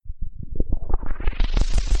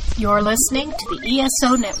You're listening to the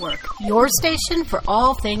ESO Network, your station for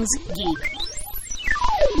all things geek.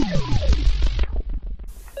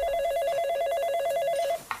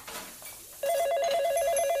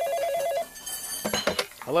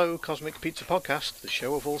 Hello, Cosmic Pizza Podcast, the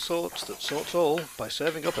show of all sorts that sorts all by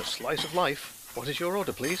serving up a slice of life. What is your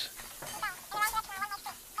order, please?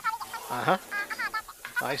 I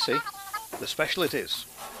see. The special it is.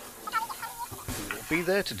 We will be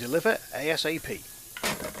there to deliver ASAP.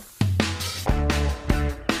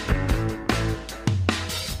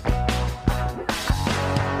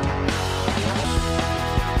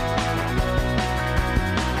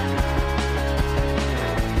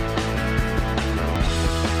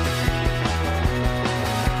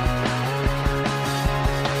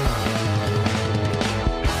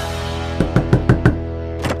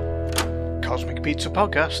 Pizza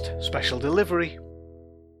Podcast, special delivery.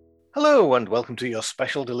 Hello and welcome to your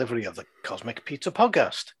special delivery of the Cosmic Pizza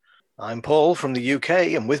Podcast. I'm Paul from the UK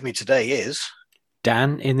and with me today is...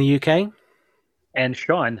 Dan in the UK. And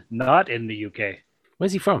Sean, not in the UK.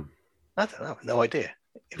 Where's he from? I don't know, no idea.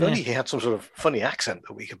 If only he had some sort of funny accent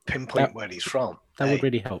that we could pinpoint where he's from. That would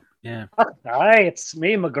really help, yeah. Hi, it's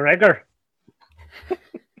me, McGregor.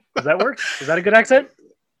 Does that work? Is that a good accent?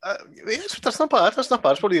 Yes, that's not bad. That's not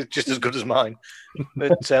bad. It's probably just as good as mine.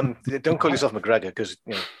 But don't call yourself McGregor because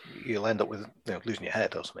you'll end up with losing your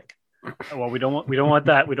head or something. Well, we don't want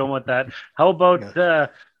that. We don't want that. How about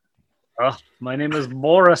my name is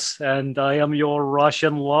Boris and I am your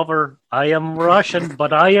Russian lover. I am Russian,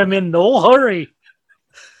 but I am in no hurry.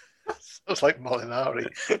 Sounds like Molinari.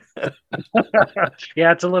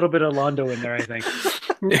 Yeah, it's a little bit of Londo in there, I think.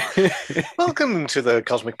 Welcome to the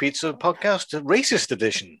Cosmic Pizza Podcast, Racist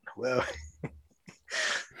Edition. Well,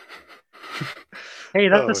 hey,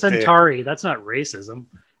 that's a Centauri. Dear. That's not racism.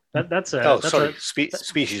 That's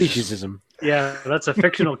speciesism. Yeah, that's a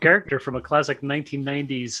fictional character from a classic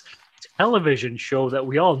 1990s television show that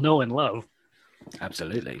we all know and love.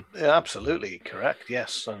 Absolutely. Yeah, absolutely correct.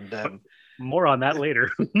 Yes, and more on that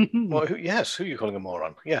later. Well, who are you calling a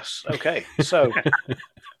moron? Yes. Okay. So.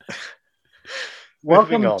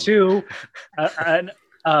 Welcome to an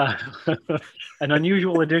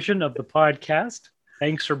unusual edition of the podcast.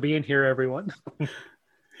 Thanks for being here, everyone.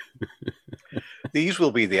 These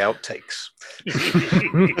will be the outtakes.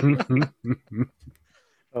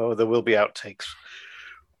 Oh, there will be outtakes.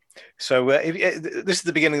 So this is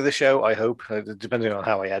the beginning of the show, I hope, depending on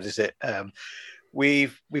how I edit it.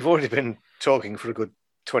 We've already been talking for a good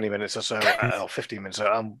 20 minutes or so, or 15 minutes.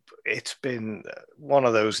 It's been one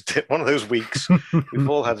of those weeks. We've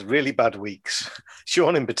all had really bad weeks.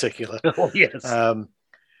 Sean in particular. Oh yes.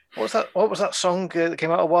 What was that song that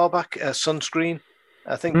came out a while back? Sunscreen.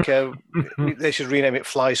 I think they should rename it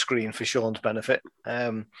Fly Screen for Sean's benefit.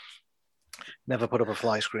 Never put up a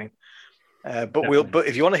fly screen. But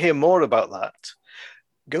if you want to hear more about that,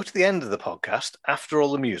 go to the end of the podcast after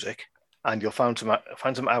all the music, and you'll find some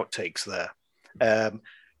outtakes there.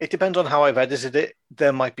 It depends on how I've edited it.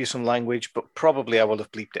 There might be some language, but probably I will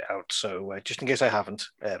have bleeped it out. So just in case I haven't,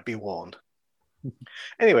 be warned.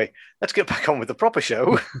 Anyway, let's get back on with the proper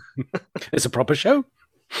show. It's a proper show?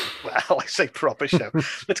 Well, I say proper show.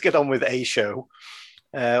 Let's get on with a show.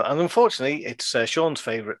 And unfortunately, it's Sean's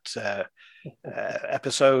favourite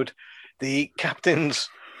episode, the Captain's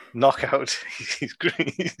Knockout. He's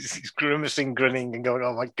grimacing, grinning, and going,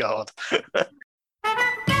 oh my God.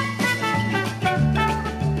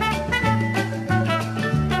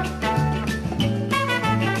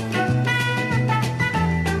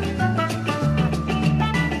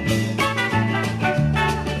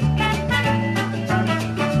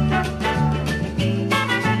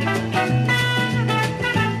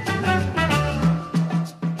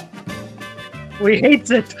 We hates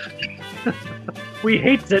it. We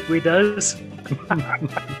hates it. We does.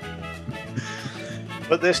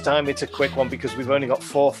 But this time it's a quick one because we've only got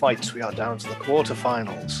 4 fights. We are down to the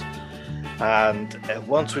quarterfinals. And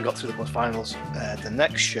once we got through the quarterfinals, the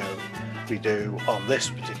next show we do on this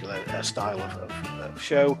particular style of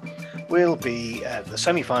show will be the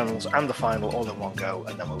semi-finals and the final all in one go,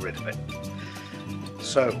 and then we're rid of it.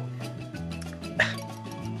 So,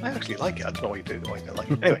 I actually like it. I don't know why you do. Why you don't like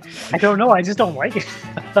it. Anyway, I don't know. I just don't like it.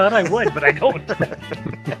 I thought I would, but I don't.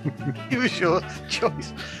 It was your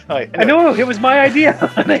choice. Right, anyway. I know it was my idea,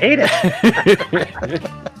 and I hate it.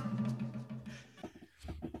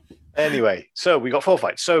 Anyway, so we got 4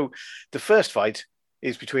 fights. So the first fight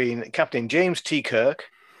is between Captain James T. Kirk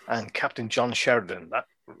and Captain John Sheridan. That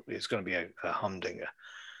is going to be a humdinger.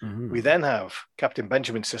 Mm-hmm. We then have Captain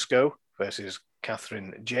Benjamin Sisko versus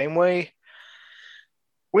Catherine Janeway.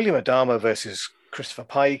 William Adama versus Christopher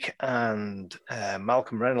Pike and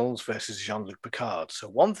Malcolm Reynolds versus Jean-Luc Picard. So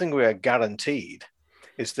one thing we are guaranteed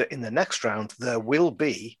is that in the next round, there will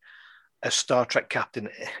be a Star Trek captain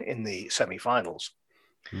in the semi-finals.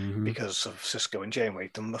 Mhm. Because of Cisco and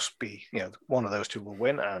Janeway. There must be, one of those two will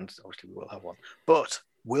win, and obviously we will have one. But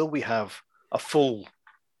will we have a full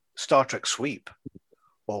Star Trek sweep,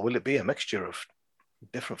 or will it be a mixture of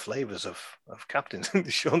different flavors of captains?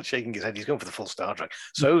 Sean's shaking his head. He's going for the full Star Trek.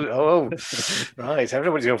 So, right,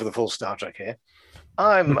 everybody's going for the full Star Trek here.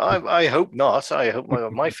 I hope not. I hope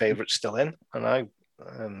my favorite's still in, and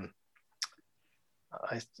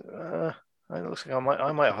it looks like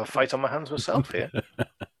I might have a fight on my hands myself here.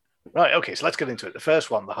 Right, okay, so let's get into it. The first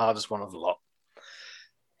one, the hardest one of the lot.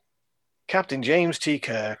 Captain James T.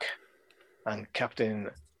 Kirk and Captain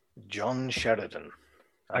John Sheridan.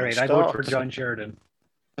 All right, I vote for John Sheridan.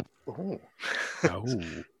 Ooh. Oh.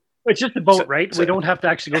 It's just a vote, right? We don't have to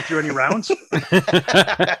actually go through any rounds.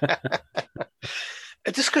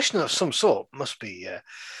 A discussion of some sort must be,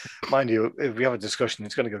 mind you, if we have a discussion,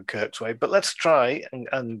 it's going to go Kirk's way. But let's try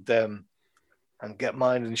and get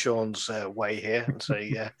mine and Sean's way here and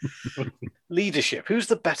say leadership. Who's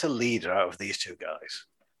the better leader out of these two guys?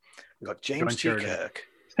 We've got James T. Kirk.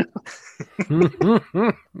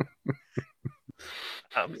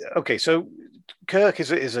 Okay, so Kirk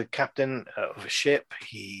is a captain of a ship.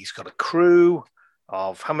 He's got a crew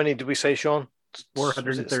of, how many did we say, Sean?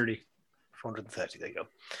 430. 430, there you go.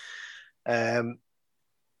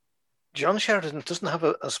 John Sheridan doesn't have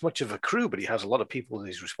as much of a crew, but he has a lot of people that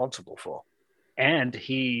he's responsible for. And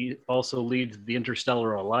he also leads the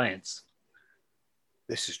Interstellar Alliance.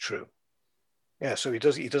 This is true. Yeah, so he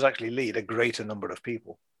does actually lead a greater number of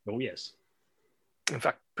people. Oh, yes. In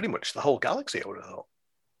fact, pretty much the whole galaxy, I would have thought.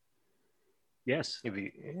 Yes.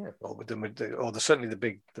 Maybe, yeah. Or certainly the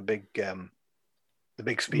big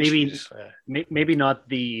species. Maybe not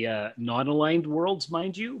the non-aligned worlds,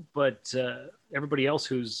 mind you, but everybody else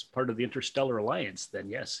who's part of the Interstellar Alliance, then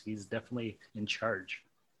yes, he's definitely in charge.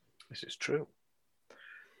 This is true.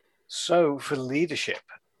 So for leadership,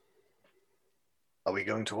 are we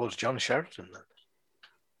going towards John Sheridan then?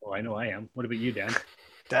 Oh, I know I am. What about you, Dan?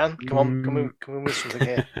 Dan, come on with something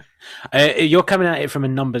here. You're coming at it from a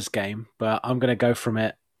numbers game, but I'm going to go from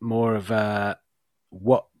it more of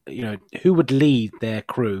who would lead their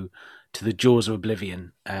crew to the jaws of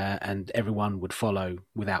oblivion, and everyone would follow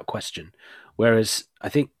without question. Whereas I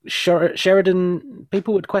think Sheridan,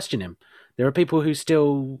 people would question him. There are people who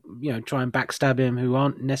still, try and backstab him, who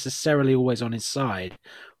aren't necessarily always on his side.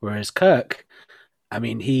 Whereas Kirk, I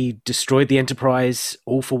mean, he destroyed the Enterprise,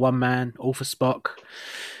 all for one man, all for Spock.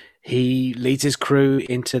 He leads his crew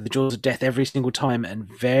into the jaws of death every single time, and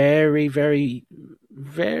very, very,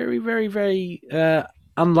 very, very, very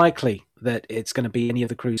unlikely that it's going to be any of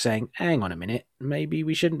the crew saying, hang on a minute, maybe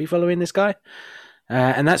we shouldn't be following this guy.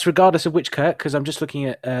 And that's regardless of which Kirk, because I'm just looking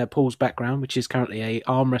at Paul's background, which is currently a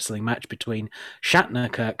arm wrestling match between Shatner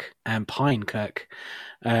Kirk and Pine Kirk.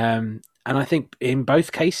 And I think in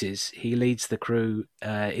both cases, he leads the crew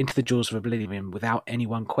into the jaws of oblivion without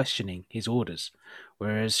anyone questioning his orders.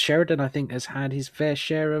 Whereas Sheridan, I think, has had his fair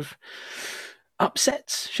share of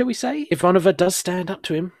upsets, shall we say? Ivanova does stand up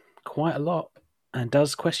to him quite a lot and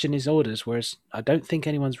does question his orders, whereas I don't think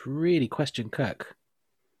anyone's really questioned Kirk.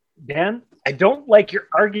 Dan, I don't like your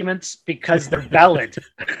arguments because they're valid.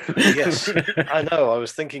 Yes, I know. I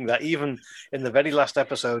was thinking that even in the very last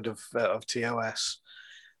episode of TOS,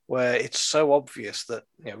 where it's so obvious that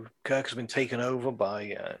Kirk has been taken over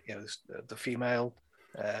by the female,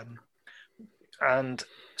 and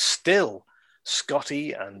still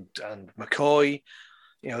Scotty and McCoy,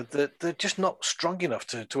 they're just not strong enough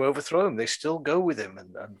to overthrow him. They still go with him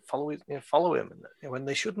and follow him when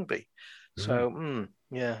they shouldn't be. So,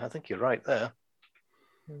 yeah, I think you're right there.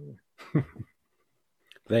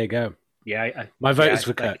 There you go. Yeah, my vote is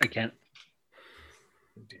for Kirk. I can't.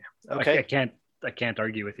 Okay, I can't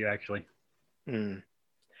argue with you actually.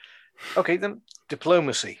 Okay, then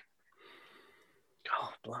diplomacy.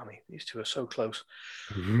 Oh, blimey, these two are so close.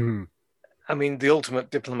 I mean, the ultimate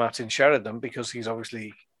diplomat in Sheridan, because he's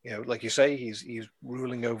obviously, like you say, he's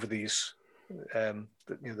ruling over these,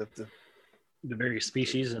 the various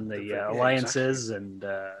species and the alliances, exactly.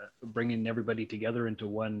 And bringing everybody together into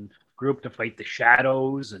one group to fight the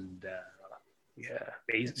shadows and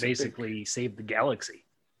basically save the galaxy.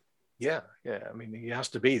 Yeah. I mean, he has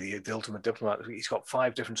to be the ultimate diplomat. He's got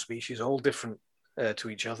 5 different species, all different to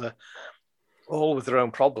each other, all with their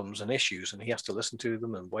own problems and issues, and he has to listen to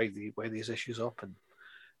them and weigh these issues up. And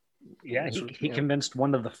he convinced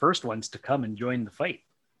one of the first ones to come and join the fight.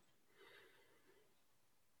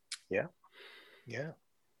 Yeah.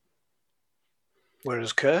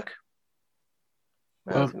 Whereas Kirk,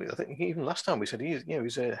 Well, I think even last time we said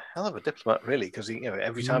he's a hell of a diplomat, really, because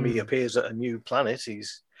every time he appears at a new planet,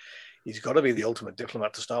 he's got to be the ultimate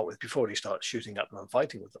diplomat to start with before he starts shooting at them and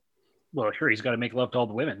fighting with them. Well, sure, he's got to make love to all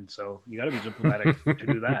the women, so you got to be diplomatic to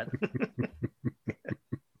do that.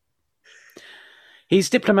 he's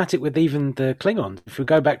diplomatic with even the Klingons. If we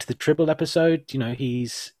go back to the Tribble episode,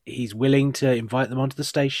 he's willing to invite them onto the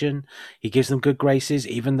station. He gives them good graces,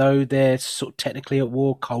 even though they're sort of technically at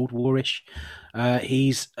war, Cold War-ish.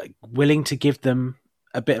 He's willing to give them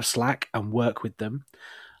a bit of slack and work with them.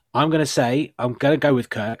 I'm going to go with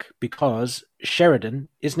Kirk because Sheridan,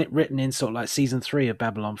 isn't it written in sort of like season 3 of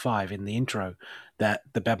Babylon 5 in the intro that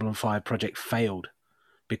the Babylon 5 project failed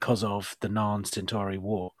because of the Narn Centauri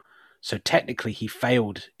war? So technically he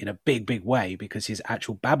failed in a big, big way because his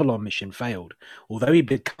actual Babylon mission failed. Although he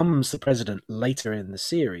becomes the president later in the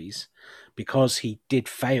series, because he did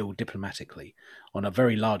fail diplomatically on a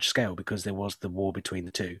very large scale because there was the war between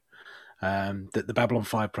the two. That the Babylon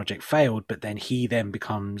 5 project failed, but then he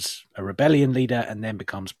becomes a rebellion leader and then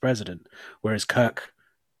becomes president, whereas Kirk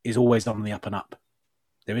is always on the up and up.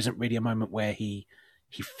 There isn't really a moment where he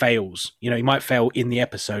fails. He might fail in the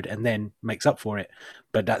episode and then makes up for it,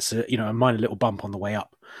 but that's a minor little bump on the way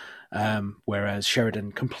up. Whereas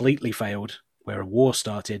Sheridan completely failed, where a war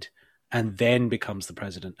started, and then becomes the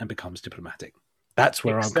president and becomes diplomatic. That's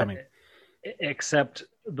where I'm coming. Except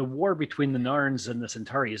the war between the Narns and the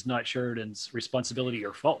Centauri is not Sheridan's responsibility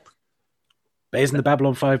or fault. But isn't the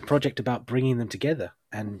Babylon 5 project about bringing them together?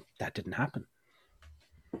 And that didn't happen.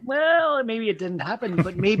 Well, maybe it didn't happen,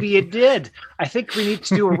 but maybe it did. I think we need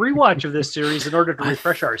to do a rewatch of this series in order to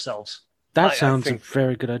refresh ourselves. That sounds a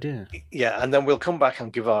very good idea. Yeah, and then we'll come back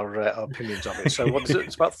and give our opinions of it. So what is it?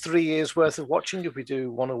 It's about 3 years worth of watching if we do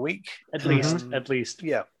one a week. At least.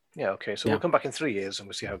 Yeah. Yeah, okay. So we'll come back in 3 years and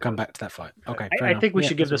we'll see how it goes. Come back to that fight. Okay. I think we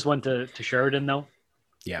should give this one to Sheridan, though.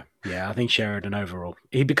 Yeah. I think Sheridan overall.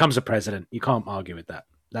 He becomes a president. You can't argue with that.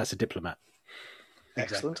 That's a diplomat.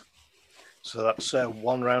 Excellent. So that's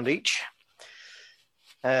 1 round each.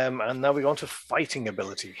 And now we go on to fighting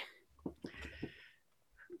ability.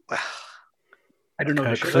 I don't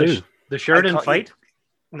know. The Sheridan fight?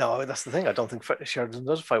 No, that's the thing. I don't think Sheridan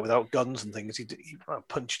does fight without guns and things. He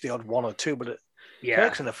punched the odd 1 or 2, but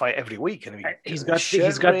Kirk's in a fight every week, and he's got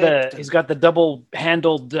the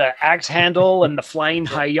double-handled axe handle and the flying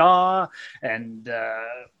hi-ya and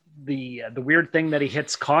the weird thing that he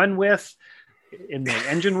hits Khan with in the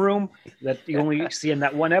engine room that you only see in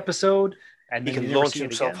that one episode, and he can launch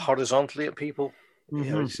himself horizontally at people.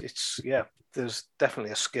 Mm-hmm. There's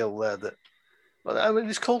definitely a skill there that. Well, I mean,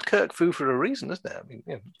 it's called Kirk Fu for a reason, isn't it? I mean,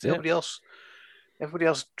 everybody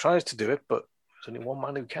else tries to do it, but there's only one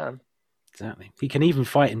man who can. Exactly. He can even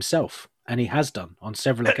fight himself, and he has done on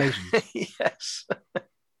several occasions. Yes.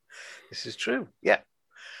 This is true. Yeah.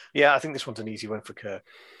 I think this one's an easy one for Kirk.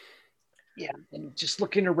 Yeah, and just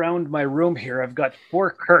looking around my room here, I've got 4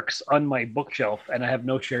 Kirks on my bookshelf, and I have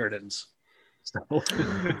no Sheridans. So...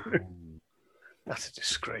 That's a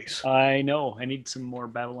disgrace. I know. I need some more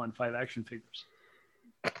Babylon 5 action figures.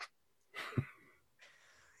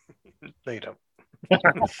 No, you don't.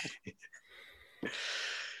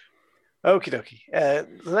 Okie dokie.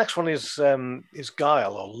 The next one is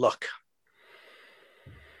Guile or Luck.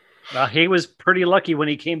 He was pretty lucky when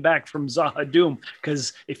he came back from Zahadum,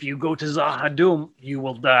 because if you go to Zahadum, you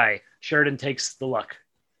will die. Sheridan takes the luck.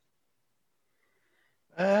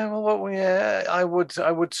 I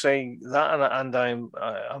would say that, and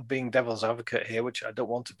I'm being devil's advocate here, which I don't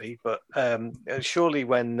want to be. But surely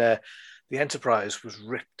when the Enterprise was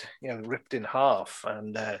ripped in half,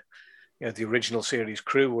 and the original series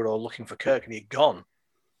crew were all looking for Kirk, and he'd gone.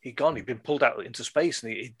 He'd been pulled out into space,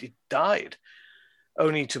 and he died,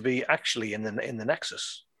 only to be actually in the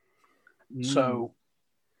Nexus. So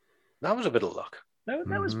that was a bit of luck. That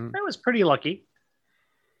was pretty lucky.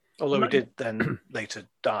 Although he did then later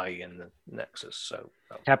die in the Nexus. So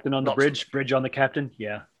Captain on the bridge on the captain.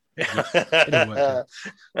 Yeah. That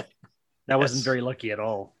wasn't very lucky at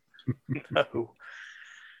all. No.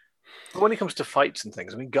 But when it comes to fights and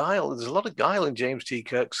things, I mean, guile. There's a lot of guile in James T.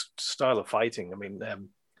 Kirk's style of fighting. I mean, and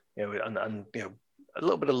a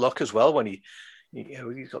little bit of luck as well when he's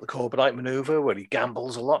got the Corbinite maneuver where he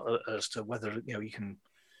gambles a lot as to whether he can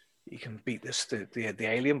beat the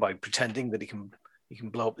alien by pretending that he can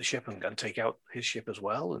blow up the ship and take out his ship as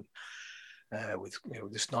well, and with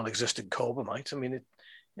this non-existent Corbomite. I mean,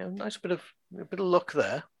 nice bit of luck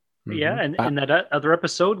there. Yeah, and in that other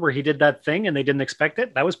episode where he did that thing and they didn't expect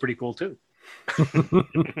it, that was pretty cool too.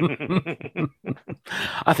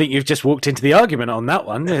 I think you've just walked into the argument on that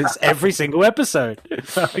one. It's every single episode.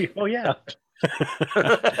 Oh yeah.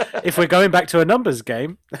 If we're going back to a numbers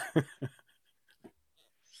game.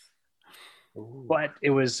 But it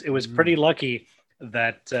was pretty lucky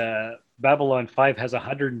that Babylon 5 has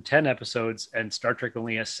 110 episodes and Star Trek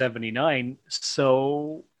only has 79.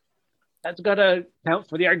 So that's got to count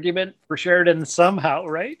for the argument for Sheridan somehow,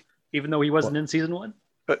 right? Even though he wasn't in season 1.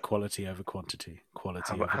 But quality over quantity.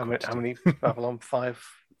 How many Babylon 5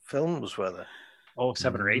 films were there? Oh,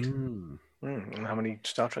 7 or 8. And how many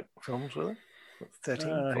Star Trek films were there?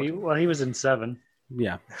 13? He was in 7.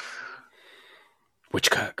 Yeah. Which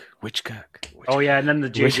Kirk? Oh, yeah, and then the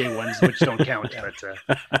JJ ones, which don't count. But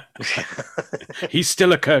he's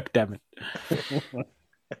still a Kirk, damn it.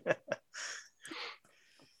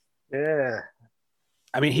 Yeah.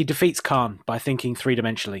 I mean, he defeats Khan by thinking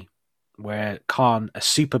three-dimensionally, where Khan, a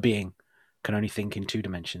super being, can only think in 2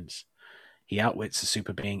 dimensions. He outwits a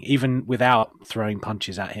super being, even without throwing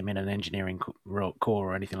punches at him in an engineering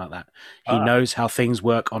core or anything like that. He knows how things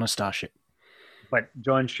work on a starship. But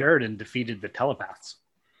John Sheridan defeated the telepaths.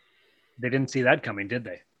 They didn't see that coming, did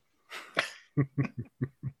they?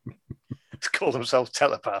 It's called themselves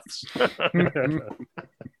telepaths.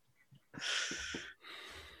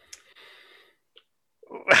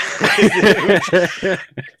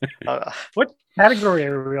 What category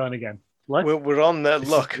are we on again? We're on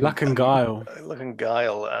luck and guile. Luck and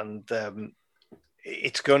guile, and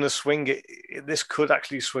it's going to swing. This could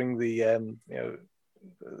actually swing the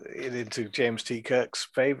it into James T. Kirk's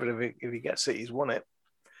favour. If he gets it, he's won it.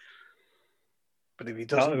 But if he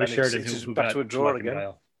doesn't, then it's just back to a draw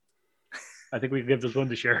again. I think we give this one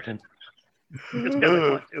to Sheridan.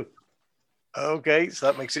 Okay, so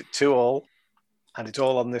that makes it 2-2. And it's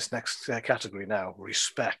all on this next category now,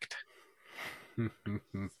 respect.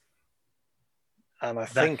 And I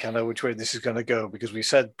think I know which way this is going to go, because we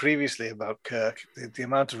said previously about Kirk, the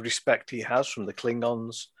amount of respect he has from the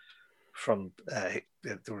Klingons, from the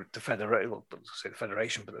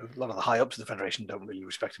Federation, but a lot of the high-ups of the Federation don't really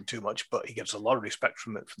respect him too much, but he gets a lot of respect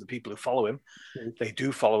from it, from the people who follow him. They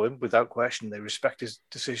do follow him without question. They respect his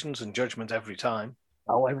decisions and judgment every time.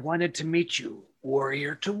 Oh, I wanted to meet you,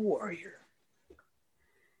 warrior to warrior.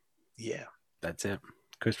 Yeah. That's it.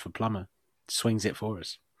 Christopher Plummer swings it for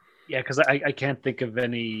us. Yeah, because I can't think of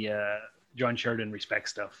any John Sheridan respect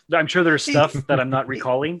stuff. I'm sure there's stuff that I'm not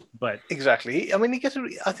recalling, but... Exactly. I mean,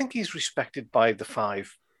 I think he's respected by the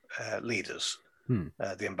 5 leaders,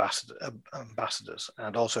 the ambassadors,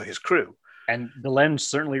 and also his crew. And Delenn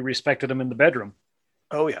certainly respected him in the bedroom.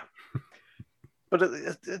 Oh, yeah. But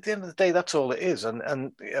at the end of the day, that's all it is.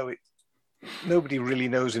 And nobody really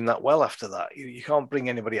knows him that well after that. You can't bring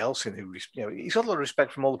anybody else in who, he's got a lot of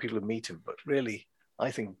respect from all the people who meet him, but really, I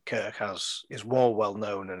think Kirk is more well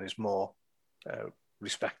known and is more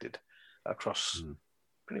respected across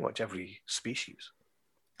pretty much every species.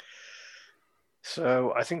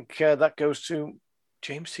 So I think that goes to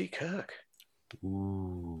James T. Kirk.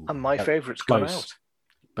 Ooh, and my favourite's gone out.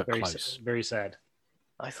 But Very close. very sad.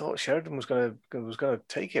 I thought Sheridan was going to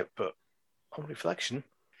take it, but on reflection,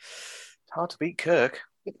 it's hard to beat Kirk.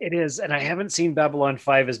 It is, and I haven't seen Babylon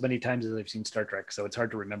 5 as many times as I've seen Star Trek, so it's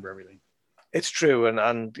hard to remember everything. It's true, and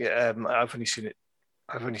I've only seen it.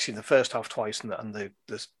 I've only seen the first half twice and the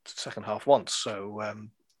second half once. So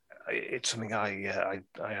it's something I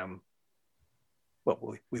am.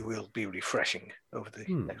 Well, we will be refreshing over the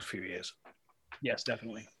next few years. Yes,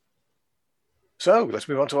 definitely. So let's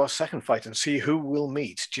move on to our second fight and see who will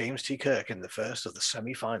meet James T. Kirk in the first of the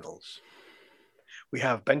semi-finals. We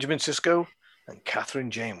have Benjamin Sisko and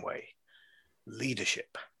Catherine Janeway.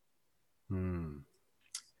 Leadership. Well,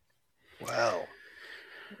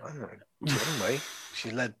 Janeway,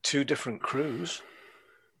 she led 2 different crews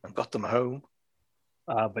and got them home.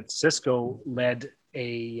 But Sisko led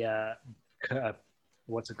a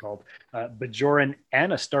what's it called? Bajoran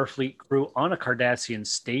and a Starfleet crew on a Cardassian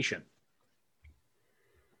station.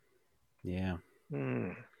 Yeah.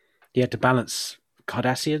 He had to balance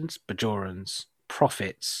Cardassians, Bajorans,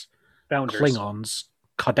 Prophets, Founders. Klingons,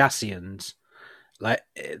 Cardassians, like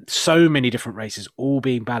so many different races, all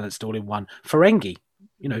being balanced all in one. Ferengi,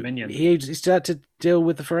 he had to deal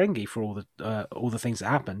with the Ferengi for all the things that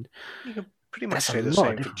happened. You can pretty much say the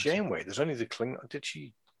same for Janeway. There's only the Klingon. Did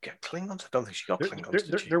she get Klingons? I don't think she got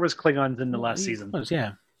Klingons. There was Klingons in the last season.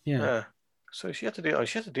 Yeah. So she had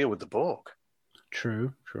to deal with the Borg.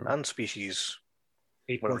 True. And species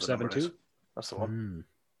 8472. That's the one.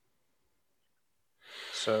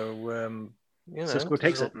 So Sisko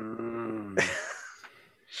takes it.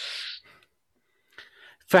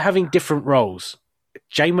 For having different roles,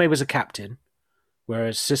 Janeway was a captain,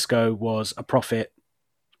 whereas Sisko was a prophet,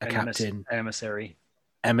 a captain, emissary.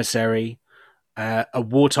 a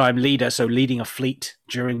wartime leader, so leading a fleet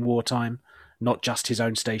during wartime, not just his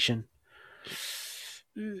own station.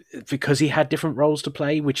 Because he had different roles to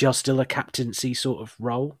play, which are still a captaincy sort of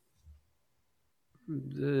role.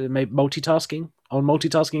 Maybe multitasking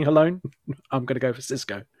alone. I'm going to go for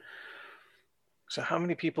Sisko. So how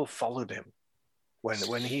many people followed him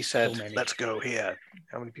when he said, So many. let's go here?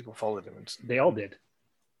 How many people followed him? They all did.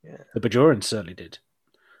 Yeah. The Bajorans certainly did.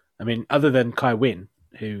 I mean, other than Kai Wynn,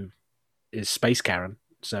 who is Space Karen,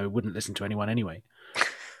 so wouldn't listen to anyone anyway.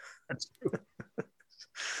 That's true.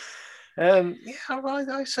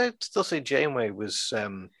 I still say Janeway was,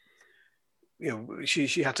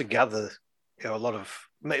 she had to gather, a lot of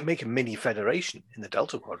make a mini federation in the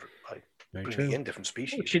Delta Quadrant by Very bringing true. in different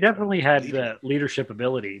species. She definitely had leading. leadership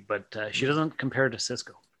ability, but she doesn't compare to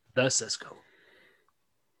Cisco. The Cisco.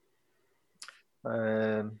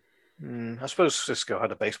 I suppose Cisco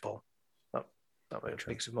had a baseball. That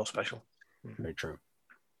makes it more special. Very true.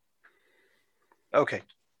 Okay,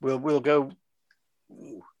 we'll go.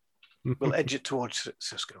 We'll edge it towards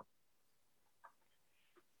Cisco.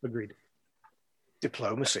 Agreed.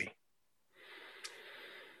 Diplomacy.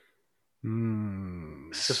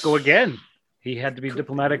 Cisco again. He had to be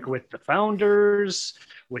diplomatic with the Founders,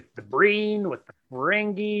 with the Breen, with the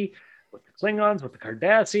Ferengi, with the Klingons, with the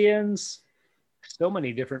Cardassians. So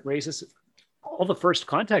many different races. All the first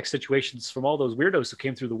contact situations from all those weirdos who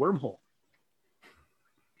came through the wormhole.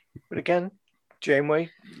 But again,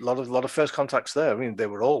 Janeway, a lot of first contacts there. I mean, they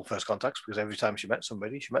were all first contacts because every time she met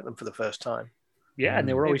somebody, she met them for the first time. Yeah, and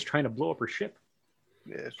they were always trying to blow up her ship.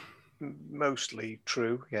 Yes, mostly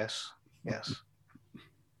true. Yes.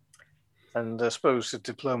 And I suppose the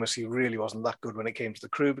diplomacy really wasn't that good when it came to the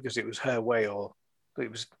crew because it was her way or it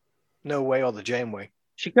was no way or the Janeway.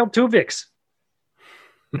 She killed Tuvix.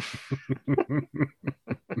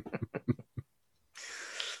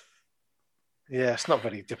 Yeah, it's not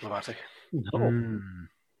very diplomatic. No.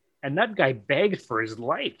 And that guy begged for his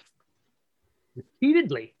life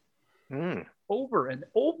repeatedly, over and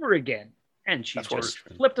over again. And she just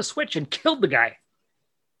flipped a switch and killed the guy.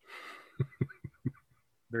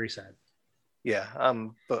 Very sad. Yeah,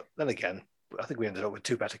 but then again, I think we ended up with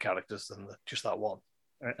two better characters than just that one.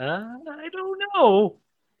 I don't know.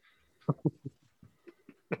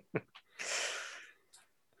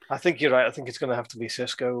 I think you're right. I think it's going to have to be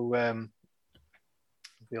Cisco,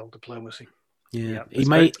 the old diplomacy. Yeah,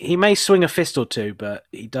 he may swing a fist or two, but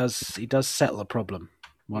he does settle a problem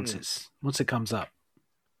once it comes up.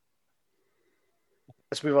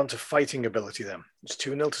 Let's move on to fighting ability then. It's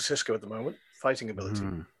 2-0 to Cisco at the moment. Fighting ability.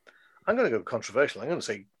 I'm going to go controversial. I'm going to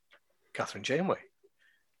say Catherine Janeway.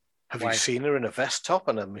 Have you seen her in a vest top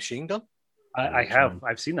and a machine gun? I have.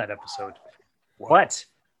 I've seen that episode. Wow.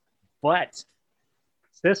 But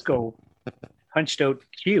Cisco punched out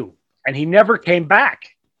Q, and he never came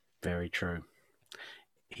back. Very true.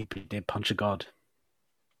 He did punch a god.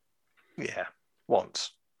 Yeah,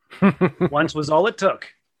 once. Once was all it took.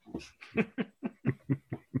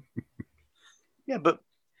 Yeah, but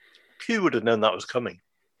Q would have known that was coming.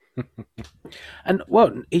 And,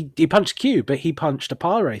 well, he punched Q, but he punched a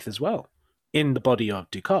Power Wraith as well in the body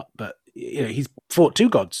of Dukat. But he's fought two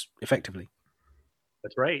gods, effectively.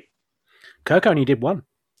 That's right. Kirk only did one.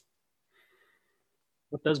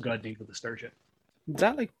 What does God need with the starship?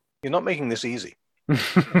 Exactly. You're not making this easy.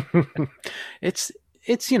 It's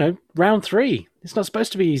round 3. It's not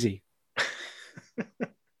supposed to be easy.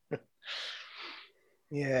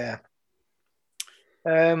 Yeah.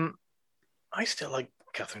 I still like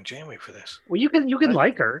Catherine Janeway for this. Well, you can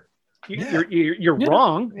like her. You're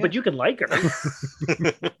wrong, but you can like her.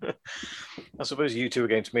 I suppose you two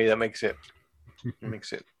against me. That makes it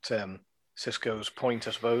Cisco's point,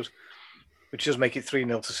 I suppose, which does make it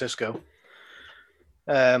 3-0 to Cisco.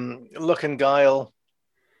 Luck and Guile.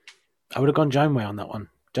 I would have gone Janeway on that one,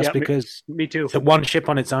 just because. Me too. The one ship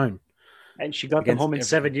on its own, and she got them home in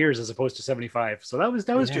 7 years as opposed to 75. So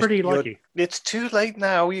that was pretty lucky. It's too late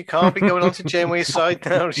now. You can't be going on to Janeway's side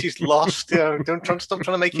now. She's lost. Don't stop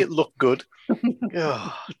trying to make it look good.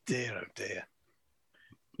 Oh dear.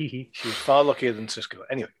 She's far luckier than Cisco.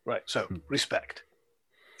 Anyway, right. So respect.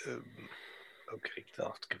 Okay, I'll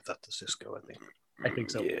have to give that to Cisco. I think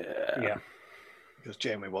so. Yeah. Because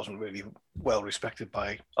Janeway wasn't really well respected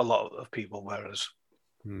by a lot of people, whereas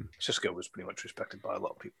Cisco was pretty much respected by a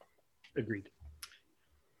lot of people. Agreed.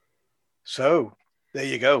 So there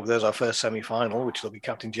you go. There's our first semi-final, which will be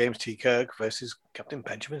Captain James T. Kirk versus Captain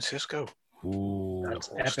Benjamin Sisko. Ooh,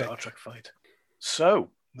 that's epic. Star Trek fight.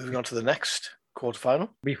 So moving on to the next quarterfinal.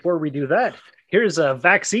 Before we do that, here's a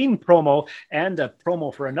vaccine promo and a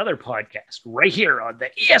promo for another podcast right here on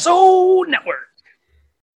the ESO Network.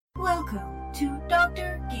 Welcome to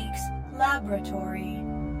Dr. Geek's Laboratory.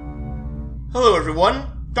 Hello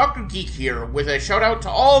everyone, Dr. Geek here with a shout out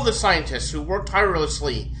to all the scientists who worked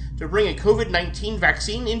tirelessly to bring a COVID-19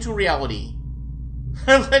 vaccine into reality.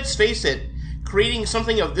 Let's face it, creating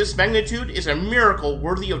something of this magnitude is a miracle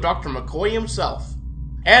worthy of Dr. McCoy himself.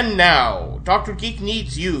 And now, Dr. Geek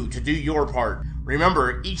needs you to do your part.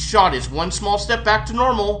 Remember, each shot is one small step back to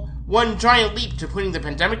normal, one giant leap to putting the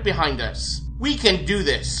pandemic behind us. We can do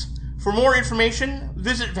this. For more information,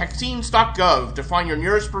 visit vaccines.gov to find your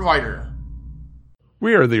nearest provider.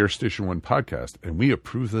 We are the Earth Station 1 podcast, and we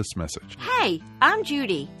approve this message. Hey, I'm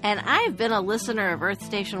Judy, and I've been a listener of Earth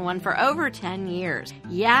Station 1 for over 10 years.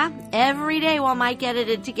 Yeah, every day while Mike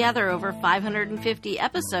edited together over 550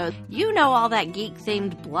 episodes, you know all that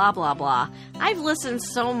geek-themed blah blah blah. I've listened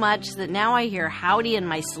so much that now I hear howdy in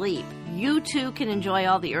my sleep. You too can enjoy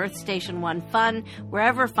all the Earth Station 1 fun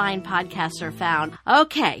wherever fine podcasts are found.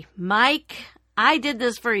 Okay, Mike, I did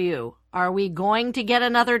this for you. Are we going to get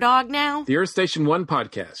another dog now? The Earth Station 1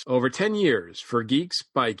 podcast. Over 10 years for geeks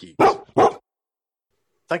by geeks.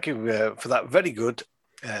 Thank you for that very good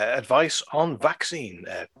advice on vaccine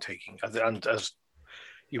taking. And as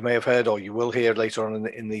you may have heard, or you will hear later on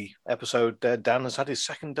in the episode, Dan has had his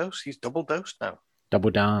second dose. He's double dosed now.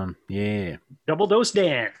 Double down, yeah. Double dose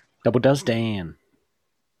Dan. Double does Dan.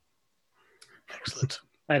 Excellent.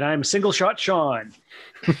 And I'm single shot Sean.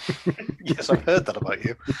 Yes, I've heard that about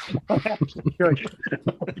you.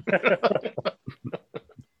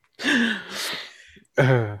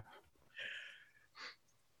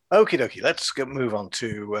 Okie dokie, let's move on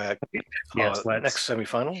to our next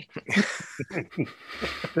semi-final.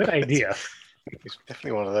 Good idea. It's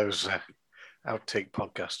definitely one of those outtake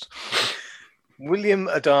podcasts. William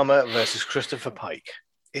Adama versus Christopher Pike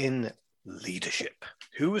in leadership.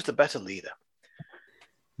 Who was the better leader?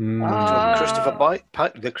 Christopher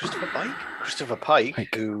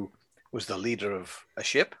Pike, who was the leader of a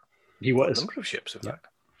ship. He was. A number of ships, in fact.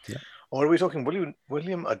 Yeah. Or are we talking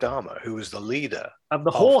William Adama, who was the leader of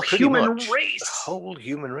the whole human race? The whole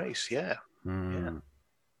human race, yeah. Yeah.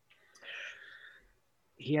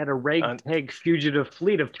 He had a ragtag fugitive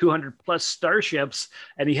fleet of 200 plus starships,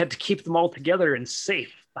 and he had to keep them all together and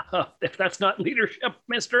safe. If that's not leadership,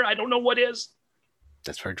 mister, I don't know what is.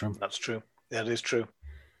 That's very true. That's true. That is true.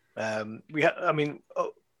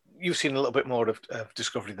 You've seen a little bit more of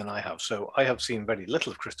Discovery than I have, so I have seen very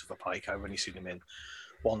little of Christopher Pike. I've only seen him in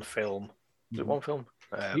one film. Is it one film?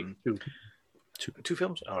 Two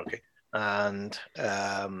films? Oh, okay. And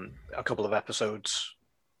a couple of episodes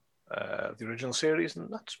of the original series, and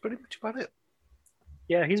that's pretty much about it.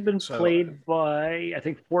 Yeah, he's been played by, I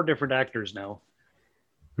think, 4 different actors now.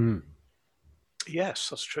 Yes,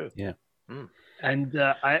 that's true. Yeah. And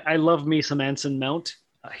I love me some Anson Mount.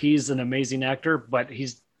 He's an amazing actor, but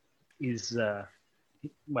he's just an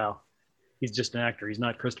actor. He's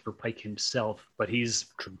not Christopher Pike himself, but he's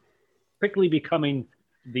quickly becoming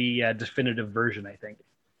the definitive version, I think.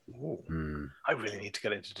 I really need to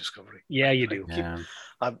get into Discovery. Yeah, you do.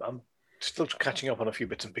 I'm still catching up on a few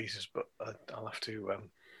bits and pieces, but I'll have to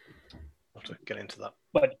get into that.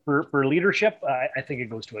 But for leadership, I think it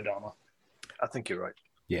goes to Adama. I think you're right.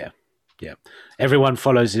 Yeah. Yeah, everyone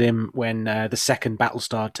follows him when the second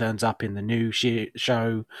Battlestar turns up in the new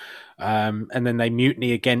show, and then they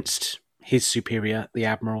mutiny against his superior, the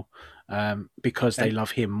Admiral, because they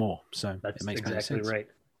love him more. So that's it makes exactly sense. Right.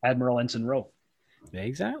 Admiral Ensign Rowe.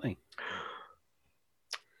 Exactly.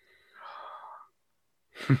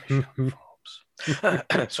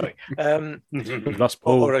 Sorry. We've lost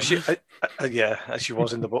Paul. Or as she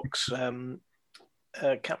was in the books,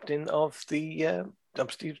 captain of the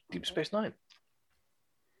Deep Space Nine.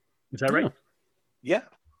 Is that right? Yeah,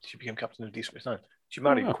 she became captain of Deep Space Nine. She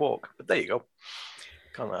married Quark, but there you go.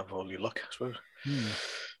 Can't have all your luck, I suppose.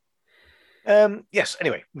 Yes.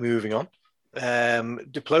 Anyway, moving on.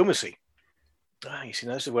 Diplomacy. You see,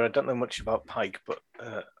 this is where I don't know much about Pike, but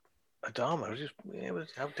Adama,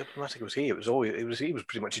 how diplomatic was he? He was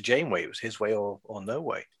pretty much a Janeway. It was his way or no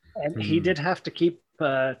way. And he did have to keep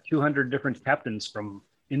 200 different captains from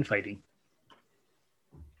infighting.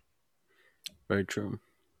 Very true.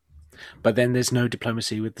 But then there's no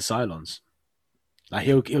diplomacy with the Cylons. Like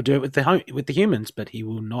he'll do it with the humans, but he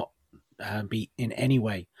will not be in any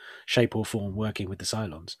way, shape or form working with the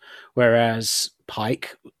Cylons. Whereas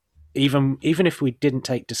Pike, even if we didn't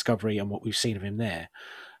take Discovery and what we've seen of him there,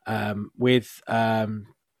 with oh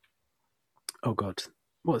god,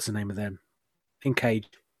 what's the name of them in Cage?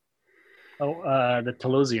 The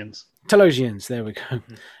Telosians. Telosians, there we go.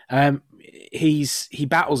 He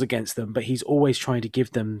battles against them, but he's always trying to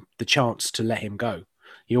give them the chance to let him go.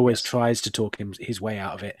 He always tries to talk his way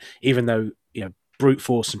out of it, even though, brute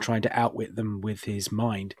force and trying to outwit them with his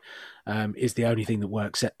mind is the only thing that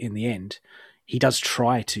works in the end. He does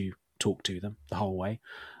try to talk to them the whole way.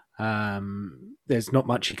 There's not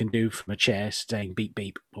much he can do from a chair saying beep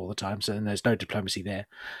beep all the time, so then there's no diplomacy there.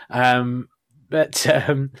 But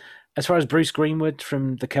as far as Bruce Greenwood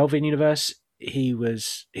from the Kelvin universe, he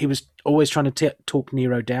was always trying to talk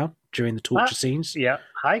Nero down during the torture scenes. Yeah.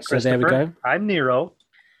 Hi, Christopher. So there we go. I'm Nero.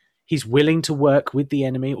 He's willing to work with the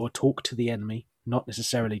enemy or talk to the enemy, not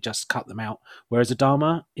necessarily just cut them out. Whereas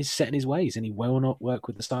Adama is set in his ways, and he will not work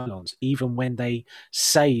with the Cylons, even when they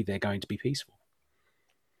say they're going to be peaceful.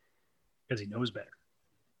 Because he knows better.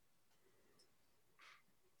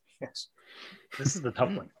 Yes. This is the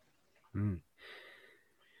tough one.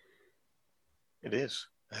 It is.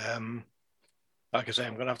 Like I say,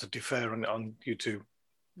 I'm going to have to defer on you two,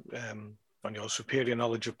 on your superior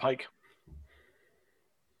knowledge of Pike.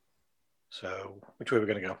 So, which way are we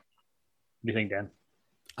going to go? What do you think, Dan?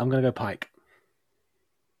 I'm going to go Pike.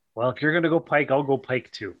 Well, if you're going to go Pike, I'll go Pike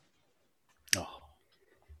too. Oh,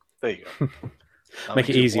 there you go. Make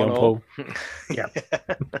it easy on Paul. Yeah.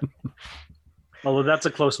 Although that's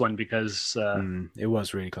a close one because... it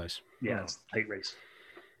was really close. Yeah, it's a tight race.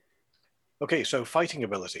 Okay, so fighting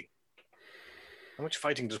ability. How much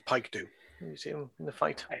fighting does Pike do? You see him in the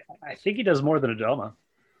fight? I think he does more than Adama.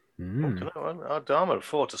 Adama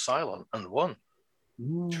fought a Cylon and won.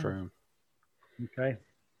 True. Okay.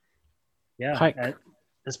 Yeah. Pike.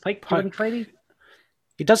 Does Pike do any fighting?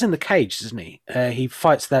 He does in the cage, doesn't he? He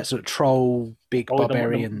fights that sort of troll, big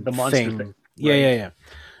barbarian the monster thing. Yeah.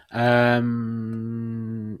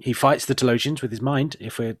 He fights the Telosians with his mind,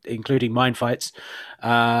 if we're including mind fights.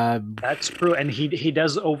 That's true, and he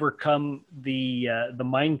does overcome the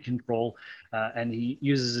mind control, and he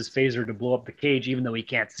uses his phaser to blow up the cage, even though he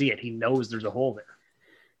can't see it. He knows there's a hole there.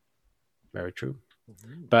 Very true.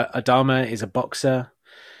 But Adama is a boxer.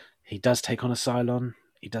 He does take on a Cylon.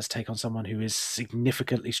 He does take on someone who is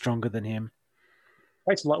significantly stronger than him.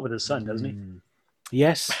 Fights a lot with his son, doesn't he?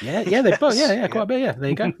 Yes. Yeah. They both. Yeah. Quite a bit. Yeah. There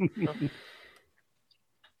you go.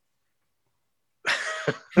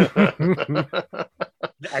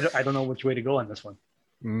 I don't know which way to go on this one.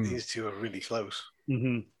 These two are really close.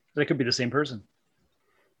 They could be the same person.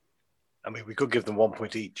 I mean, we could give them 1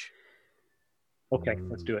 point each. Okay,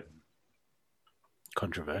 let's do it.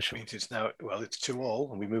 Controversial. Which means it's now, it's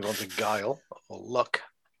 2-2, and we move on to guile or luck.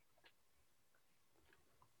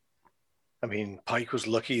 I mean, Pike was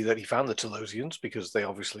lucky that he found the Telosians because they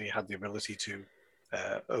obviously had the ability to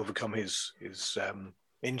overcome his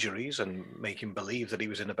injuries and make him believe that he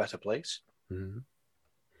was in a better place.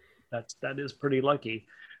 That is pretty lucky.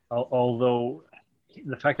 Although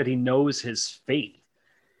the fact that he knows his fate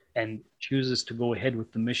and chooses to go ahead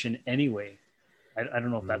with the mission anyway, I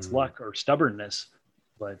don't know if that's luck or stubbornness,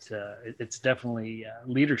 but it's definitely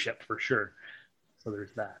leadership for sure. So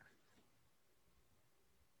there's that.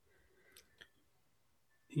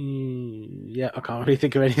 Yeah, I can't really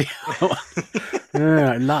think of anything else.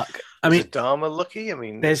 Luck. I mean, Adama lucky? I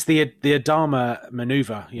mean, there's the Adama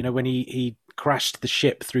maneuver, when he crashed the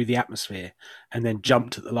ship through the atmosphere and then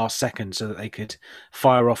jumped at the last second so that they could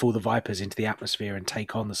fire off all the Vipers into the atmosphere and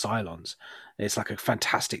take on the Cylons. It's like a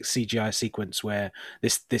fantastic CGI sequence where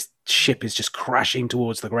this ship is just crashing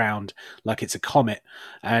towards the ground like it's a comet,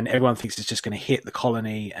 and everyone thinks it's just going to hit the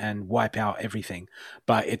colony and wipe out everything.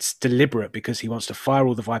 But it's deliberate because he wants to fire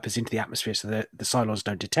all the Vipers into the atmosphere so that the Cylons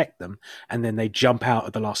don't detect them, and then they jump out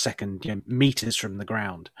at the last second, meters from the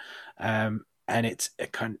ground. And it's a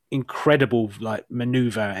kind of incredible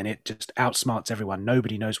maneuver, and it just outsmarts everyone.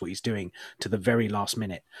 Nobody knows what he's doing to the very last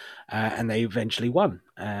minute, and they eventually won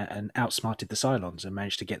and outsmarted the Cylons and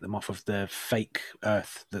managed to get them off of the fake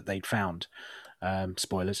Earth that they'd found.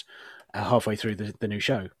 Spoilers, halfway through the new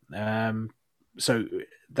show. So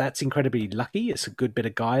that's incredibly lucky. It's a good bit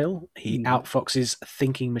of guile. He outfoxes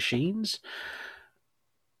thinking machines.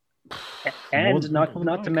 And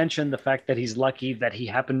not to mention the fact that he's lucky that he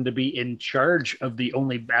happened to be in charge of the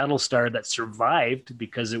only Battlestar that survived,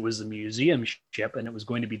 because it was a museum ship and it was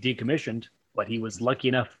going to be decommissioned, but he was lucky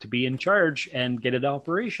enough to be in charge and get it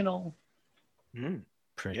operational.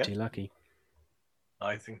 Pretty lucky.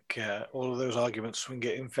 I think all of those arguments swing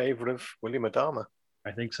it in favor of William Adama.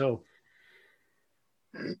 I think so.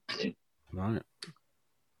 Right.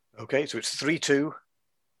 Okay, so it's 3-2.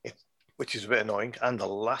 Which is a bit annoying. And the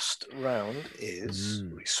last round is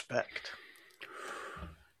respect.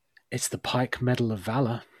 It's the Pike Medal of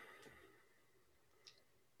Valor.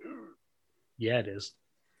 Yeah, it is.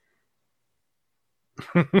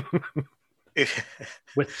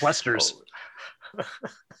 With flusters.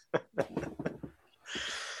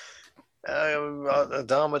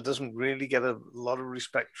 Adama doesn't really get a lot of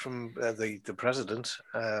respect from the president.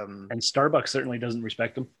 And Starbucks certainly doesn't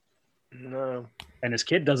respect him. No. And his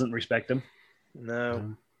kid doesn't respect him.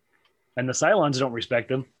 No. And the Cylons don't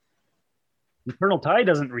respect him. And Colonel Ty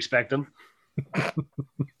doesn't respect him.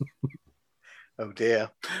 Oh dear.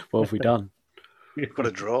 What have we done? Got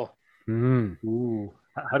a draw. Ooh.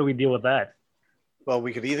 How do we deal with that? Well,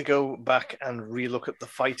 we could either go back and relook at the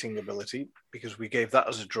fighting ability, because we gave that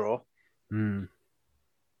as a draw. Okay.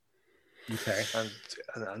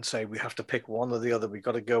 And say we have to pick one or the other. We've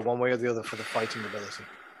got to go one way or the other for the fighting ability.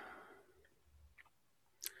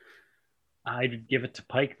 I'd give it to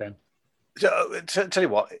Pike then. So, tell you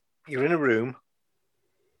what, you're in a room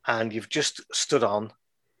and you've just stood on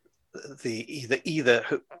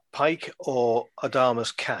either Pike or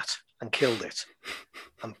Adama's cat and killed it.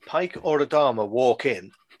 And Pike or Adama walk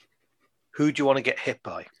in. Who do you want to get hit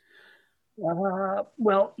by?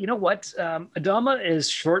 Well, you know what? Adama is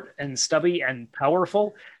short and stubby and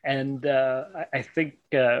powerful, and I think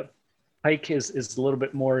Pike is a little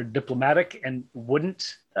bit more diplomatic and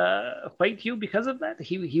wouldn't fight you because of that.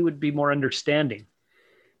 He would be more understanding.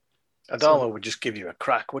 Adama would just give you a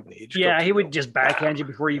crack, wouldn't he? He would just backhand you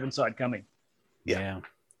before you even saw it coming. Yeah.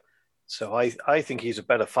 So I think he's a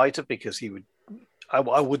better fighter because he would. I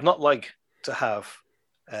would not like to have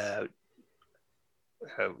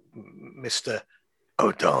Mr.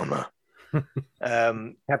 Adama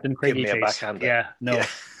Captain Craigie give me a face. backhander. Yeah, no,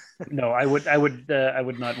 no. I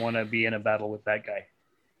would not want to be in a battle with that guy.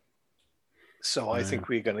 So I think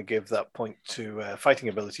we're going to give that point to fighting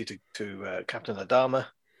ability to Captain Adama.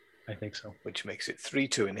 I think so. Which makes it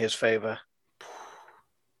 3-2 in his favor.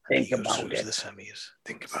 Think about it. The semis.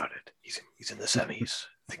 Think about it. He's in the semis.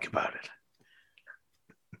 Think about it.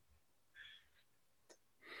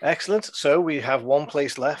 Excellent. So we have one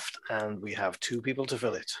place left, and we have two people to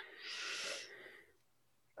fill it.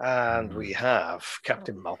 And we have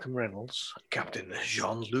Captain Malcolm Reynolds, Captain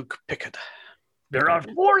Jean-Luc Picard. There are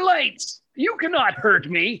 4 lights. You cannot hurt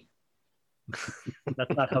me.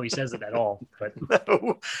 That's not how he says it at all. But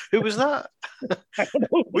no. Who was that? I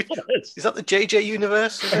don't know is that the JJ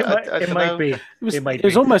universe? It might be. It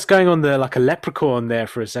was almost going on there like a leprechaun there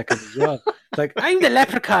for a second as well. It's like, I'm the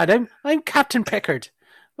leprechaun. I'm Captain Pickard.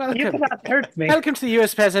 Welcome. You cannot hurt me. Welcome to the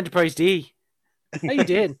USS Enterprise D. How you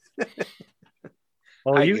doing?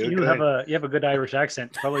 Oh, you have a good Irish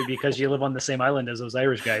accent, probably because you live on the same island as those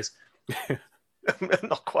Irish guys.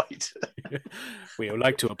 Not quite. We would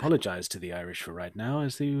like to apologise to the Irish for right now,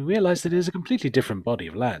 as they realise that it is a completely different body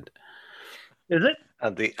of land. Is it?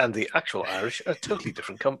 And the actual Irish are a totally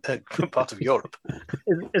different part of Europe.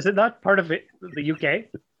 Is it not part of the UK?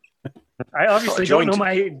 I obviously don't know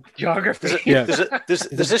my geography. There's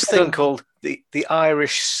this thing called the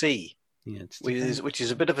Irish Sea, yeah, which is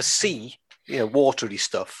a bit of a sea, watery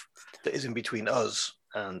stuff that is in between us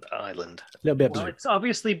and Ireland. Well, it's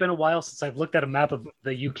obviously been a while since I've looked at a map of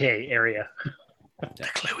the UK area. The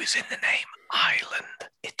clue is in the name, island.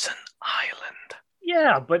 It's an island.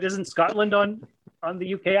 Yeah, but isn't Scotland on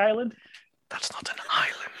the UK island? That's not an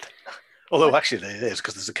island. Although actually it is,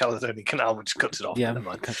 because there's a Caledonian Canal which cuts it off. Yeah,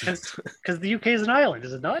 because the UK is an island,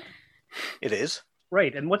 is it not? It is.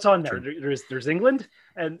 Right, and what's on there? There's England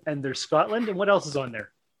and there's Scotland, and what else is on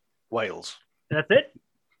there? Wales. That's it?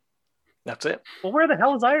 That's it. Well, where the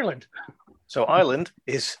hell is Ireland? So Ireland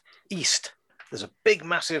is east. There's a big,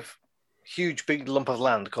 massive, huge, big lump of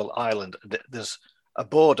land called Ireland. There's a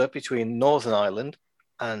border between Northern Ireland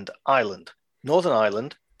and Ireland. Northern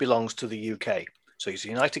Ireland belongs to the UK. So it's the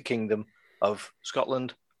United Kingdom of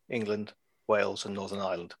Scotland, England, Wales, and Northern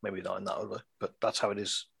Ireland. Maybe not in that order, but that's how it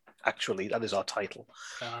is. Actually, that is our title.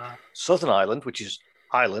 Southern Ireland, which is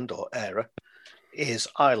Ireland or Éire, is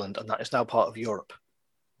Ireland, and that is now part of Europe,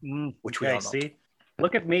 which we are not. See,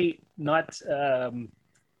 look at me not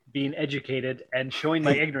being educated and showing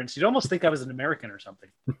my ignorance. You'd almost think I was an American or something.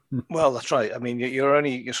 Well, that's right. I mean,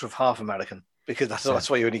 you're sort of half American, because that's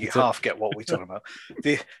why you only get what we talk about.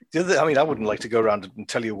 The other, I mean, I wouldn't like to go around and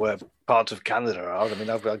tell you where parts of Canada are. I mean,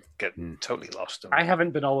 I'd get totally lost. I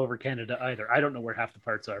haven't been all over Canada either. I don't know where half the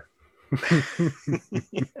parts are.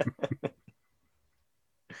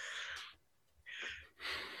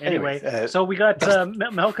 Anyway, so we got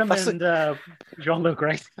Malcolm and Jean-Luc,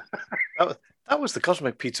 right? That was the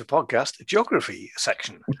Cosmic Pizza Podcast geography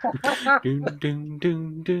section.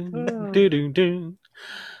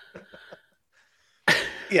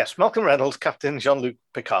 Yes, Malcolm Reynolds, Captain Jean-Luc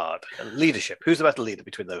Picard. Leadership. Who's the better leader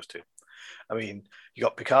between those two? I mean, you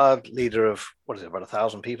got Picard, leader of, about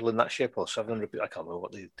 1,000 people in that ship, or 700 people. I can't remember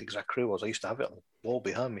what the exact crew was. I used to have it on the wall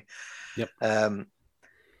behind me. Yep.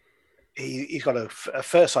 he's got a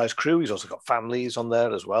fair-sized crew. He's also got families on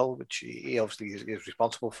there as well, which he obviously is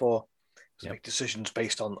responsible for. To make decisions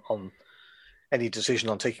based on any decision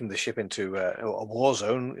on taking the ship into a war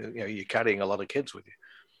zone. You know, you're carrying a lot of kids with you,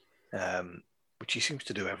 which he seems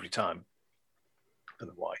to do every time. I don't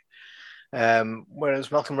know why.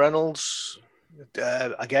 Whereas Malcolm Reynolds,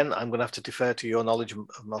 again, I'm going to have to defer to your knowledge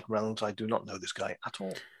of Malcolm Reynolds. I do not know this guy at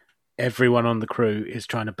all. Everyone on the crew is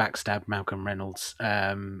trying to backstab Malcolm Reynolds.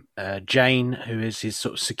 Jane, who is his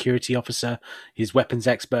sort of security officer, his weapons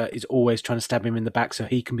expert, is always trying to stab him in the back so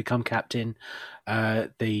he can become captain.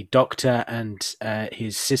 The doctor and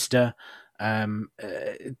his sister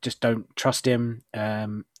just don't trust him.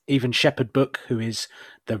 Even Shepherd Book, who is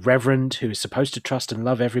the reverend, who is supposed to trust and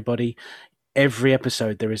love everybody. Every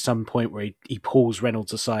episode, there is some point where he pulls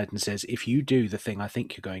Reynolds aside and says, if you do the thing I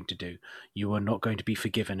think you're going to do, you are not going to be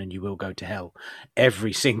forgiven and you will go to hell.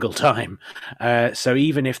 Every single time. So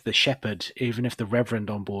even if the shepherd, even if the reverend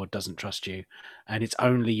on board doesn't trust you, and it's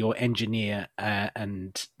only your engineer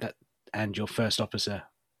and your first officer,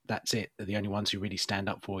 that's it. They're the only ones who really stand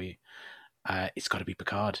up for you. It's got to be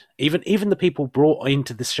Picard. Even the people brought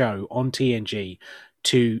into the show on TNG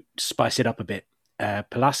to spice it up a bit.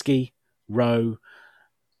 Pulaski, Rowe,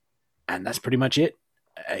 and that's pretty much it.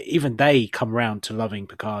 Even they come around to loving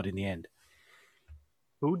Picard in the end.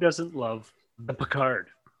 Who doesn't love the Picard?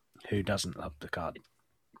 Who doesn't love Picard?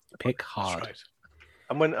 Picard. That's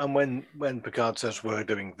right. And when Picard says we're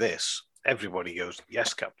doing this, everybody goes,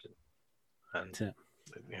 "Yes, Captain," and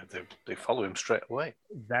you know, they follow him straight away.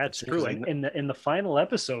 That's true. And in the final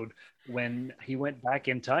episode, when he went back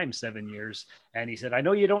in time 7 years, and he said, "I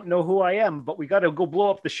know you don't know who I am, but we got to go blow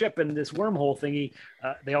up the ship in this wormhole thingy."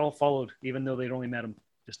 They all followed, even though they'd only met him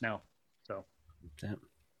just now. So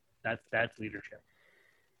that's leadership.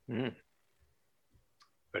 Mm.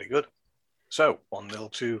 Very good. So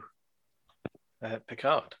 1-0 to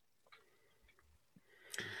Picard.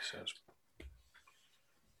 He says,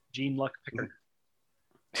 Gene Luck Pickard.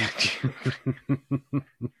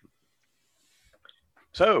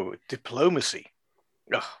 So diplomacy.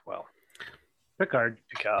 Oh, well, Picard.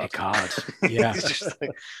 Yeah. It's just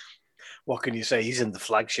like, what can you say? He's in the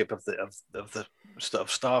flagship of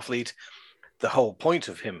Starfleet. The whole point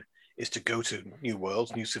of him is to go to new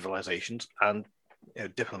worlds, new civilizations, and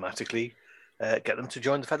diplomatically get them to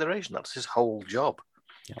join the Federation. That's his whole job.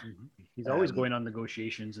 Yeah. He's always going on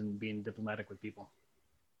negotiations and being diplomatic with people.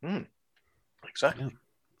 Exactly. Yeah.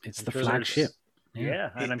 It's the flagship. Yeah,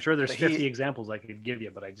 and I'm sure there's 50 examples I could give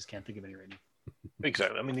you, but I just can't think of any right now.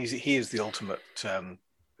 Exactly. I mean, he is the ultimate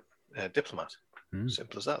diplomat.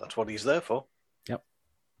 Simple as that. That's what he's there for. Yep.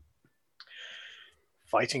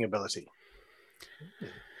 Fighting ability.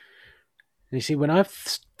 You see, when I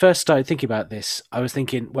first started thinking about this, I was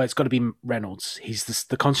thinking, well, it's got to be Reynolds. He's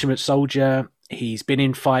the consummate soldier. He's been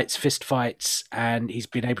in fights, fist fights, and he's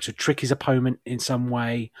been able to trick his opponent in some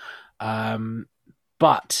way.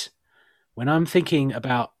 But when I'm thinking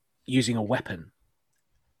about using a weapon,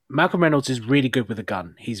 Malcolm Reynolds is really good with a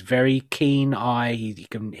gun. He's very keen eye. He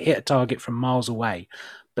can hit a target from miles away,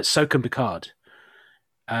 but so can Picard.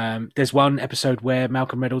 There's one episode where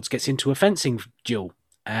Malcolm Reynolds gets into a fencing duel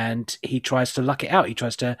and he tries to luck it out. He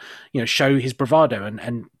tries to, show his bravado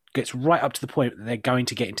and gets right up to the point that they're going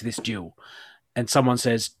to get into this duel. And someone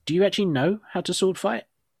says, "Do you actually know how to sword fight?"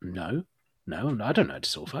 No, I don't know how to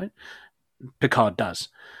sword fight. Picard does.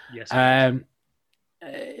 Yes.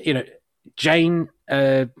 Jane,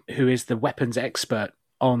 who is the weapons expert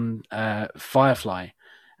on Firefly,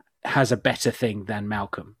 has a better thing than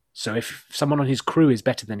Malcolm. So if someone on his crew is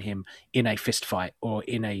better than him in a fist fight or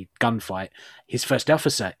in a gunfight, his first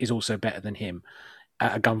officer is also better than him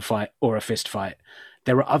at a gunfight or a fist fight.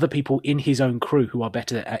 There are other people in his own crew who are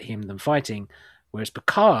better at him than fighting, whereas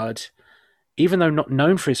Picard, even though not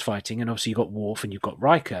known for his fighting, and obviously you've got Worf and you've got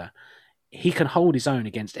Riker, he can hold his own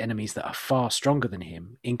against enemies that are far stronger than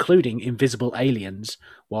him, including invisible aliens,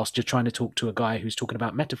 whilst you're trying to talk to a guy who's talking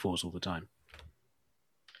about metaphors all the time.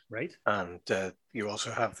 Right. And you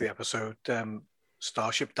also have the episode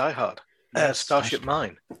Starship Die Hard. Starship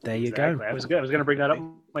Mine. There you go. I was going to bring that up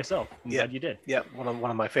myself. I'm glad you did. Yeah, one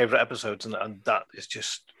of my favorite episodes, and that is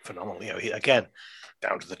just phenomenal. He, again,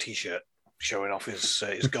 down to the t-shirt, showing off his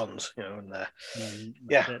guns.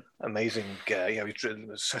 Amazing.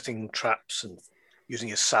 He's setting traps and using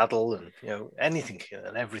his saddle and anything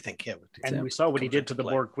and everything. Yeah, and we saw what he did to the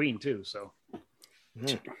Borg Queen too. So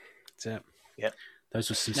that's it. Yeah, those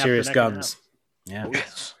were some serious guns. Yeah. Oh,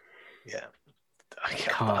 yes. Yeah.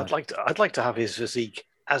 I'd like to have his physique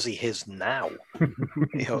as he is now.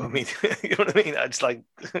 You know what I mean? It's like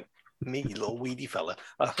Me, little weedy fella.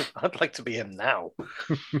 I'd like to be him now.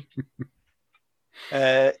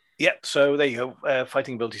 So there you go.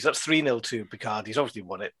 Fighting abilities. That's 3-0 to Picard. He's obviously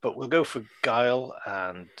won it, but we'll go for Guile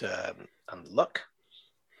and luck.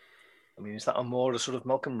 I mean, is that a more sort of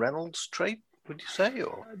Malcolm Reynolds trait, would you say?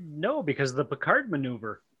 Or No, because the Picard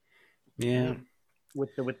maneuver. Yeah.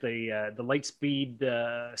 With the light speed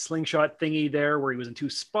slingshot thingy there, where he was in 2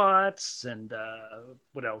 spots, and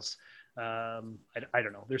what else? I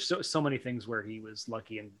don't know. There's so many things where he was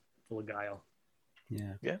lucky and full of guile.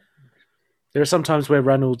 Yeah. There are some times where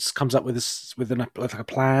Reynolds comes up with a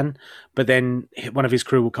plan, but then one of his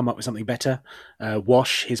crew will come up with something better.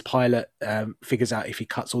 Wash, his pilot, figures out if he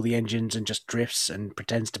cuts all the engines and just drifts and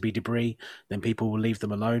pretends to be debris, then people will leave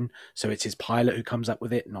them alone. So it's his pilot who comes up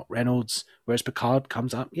with it, not Reynolds. Whereas Picard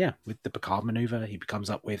comes up, with the Picard maneuver. He comes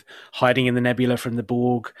up with hiding in the nebula from the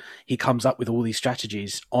Borg. He comes up with all these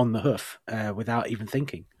strategies on the hoof without even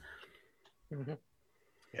thinking. Mm-hmm.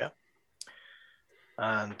 Yeah.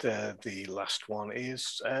 And the last one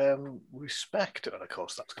is respect. And of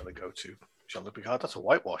course, that's going to go to Jean-Luc Picard. That's a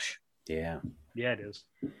whitewash. Yeah. Yeah, it is.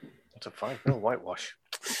 That's a 5-0 whitewash.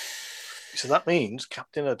 So that means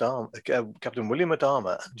Captain William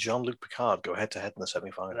Adama and Jean-Luc Picard go head-to-head in the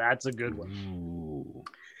semi-final. That's a good one. Ooh.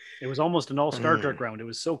 It was almost an all Star Trek round. It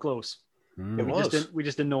was so close. It was. We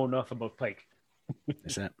just didn't know enough about Pike.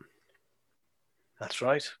 Is that? That's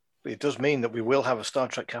right. It does mean that we will have a Star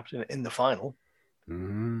Trek captain in the final.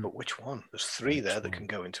 Mm. But which one? There's 3 there that can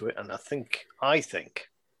go into it, and I think,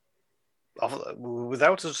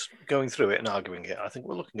 without us going through it and arguing it, I think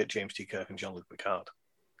we're looking at James T. Kirk and Jean-Luc Picard.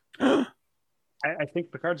 I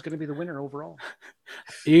think Picard's going to be the winner overall.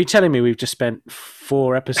 Are you telling me we've just spent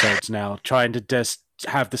 4 episodes now trying to just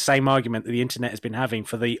have the same argument that the internet has been having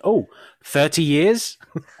for 30 years?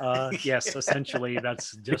 Yes, essentially,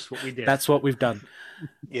 that's just what we did. That's what we've done.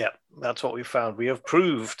 Yeah, that's what we found. We have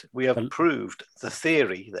proved the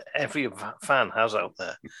theory that every fan has out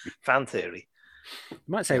there. Fan theory. You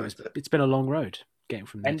might say it's been a long road getting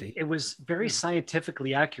from there. And it was very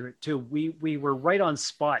scientifically accurate too. We were right on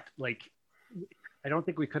spot. Like, I don't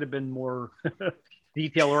think we could have been more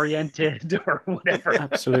detail oriented or whatever.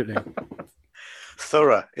 Absolutely.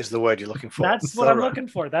 Thorough is the word you're looking for. That's what I'm looking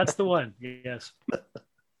for. That's the one. Yes.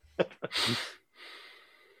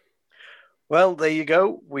 Well, there you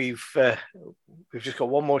go. We've just got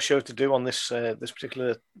one more show to do on this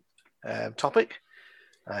particular topic.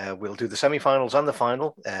 We'll do the semi-finals and the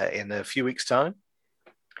final in a few weeks' time.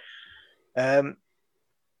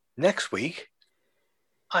 Next week,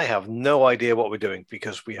 I have no idea what we're doing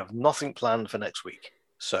because we have nothing planned for next week.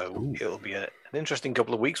 So it'll be an interesting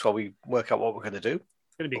couple of weeks while we work out what we're going to do.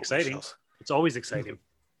 It's going to be exciting. It's always exciting.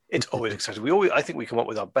 It's always exciting. I think we come up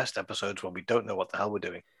with our best episodes when we don't know what the hell we're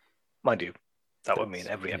doing. Mind you, that would mean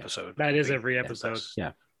every episode. That is every episode.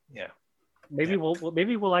 Yeah. Maybe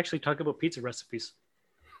we'll actually talk about pizza recipes.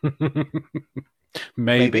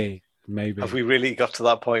 Maybe. Have we really got to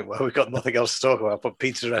that point where we've got nothing else to talk about but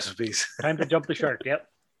pizza recipes? Time to jump the shark. Yep.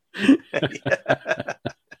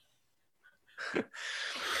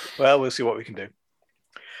 Well, we'll see what we can do.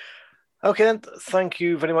 Okay, then. Thank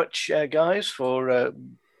you very much, guys, for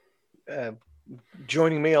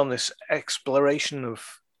joining me on this exploration of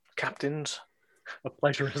captains. A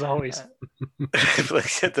pleasure as always.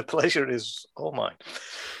 The pleasure is all mine.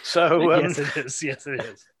 So yes, it is. Yes, it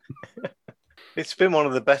is. It's been one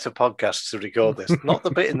of the better podcasts to record this. Not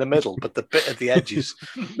the bit in the middle, but the bit at the edges.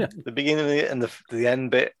 The beginning and the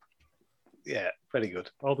end bit. Yeah, very good.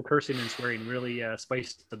 All the cursing and swearing really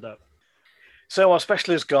spiced it up. So our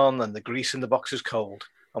special is gone and the grease in the box is cold,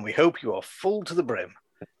 and we hope you are full to the brim.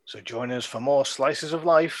 So join us for more slices of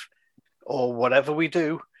life, or whatever we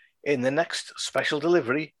do, in the next special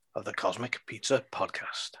delivery of the Cosmic Pizza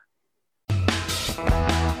Podcast.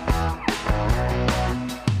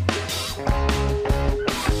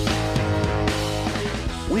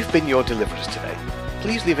 We've been your deliverers today.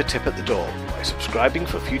 Please leave a tip at the door by subscribing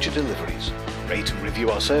for future deliveries. Rate and review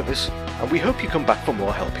our service, and we hope you come back for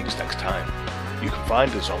more helpings next time. You can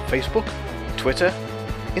find us on Facebook, Twitter,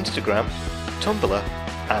 Instagram, Tumblr,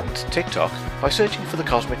 and TikTok by searching for the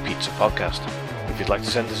Cosmic Pizza Podcast. If you'd like to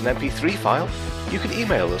send us an MP3 file, you can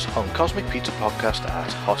email us on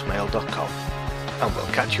cosmicpizzapodcast@hotmail.com. And we'll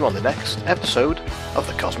catch you on the next episode of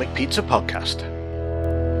the Cosmic Pizza Podcast.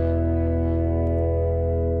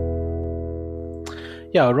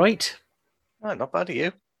 Yeah, all right. Oh, not bad, are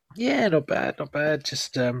you? Yeah, not bad.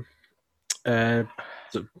 Just sort of a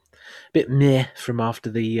bit meh from after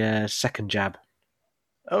the second jab.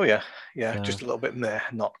 Oh, yeah. Just a little bit meh,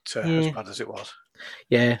 not as bad as it was.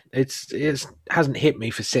 Yeah, it hasn't hit me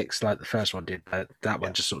for 6 like the first one did. That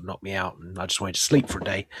one just sort of knocked me out, and I just wanted to sleep for a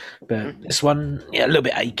day. But this one, a little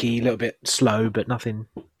bit achy, a little bit slow, but nothing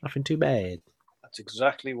too bad. That's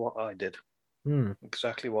exactly what I did. Mm.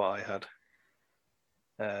 Exactly what I had.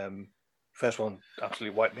 First one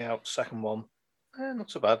absolutely wiped me out. Second one,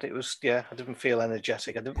 not so bad. It was, I didn't feel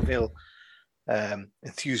energetic. I didn't feel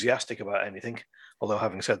enthusiastic about anything. Although,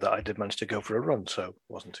 having said that, I did manage to go for a run, so it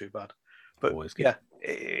wasn't too bad. But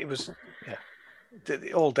it was,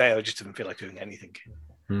 all day I just didn't feel like doing anything.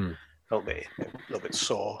 Felt a little bit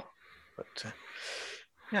sore, but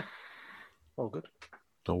all good.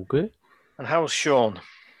 All good. And how's Sean?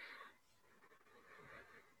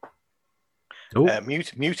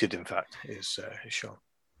 Muted, in fact, is Sean.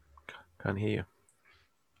 Can't hear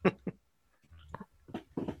you.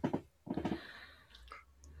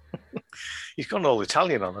 He's gone all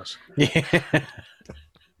Italian on us. Yeah.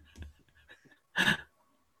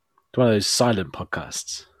 It's one of those silent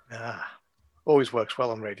podcasts. Always works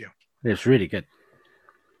well on radio. It's really good.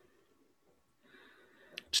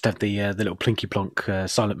 Just have the little plinky plonk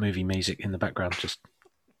silent movie music in the background. Just.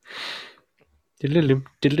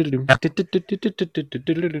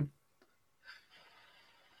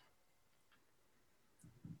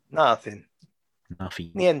 Nothing.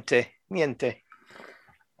 Niente.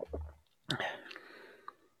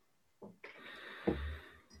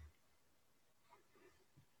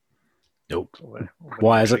 Nope.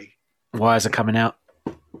 Why is it coming out?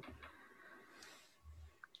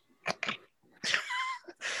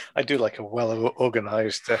 I do like a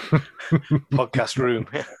well-organized podcast room.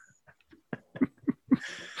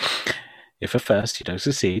 If at first you don't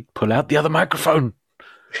succeed, pull out the other microphone.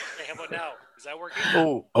 Hey, how about now? Is that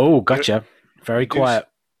working? Oh, gotcha. Very quiet.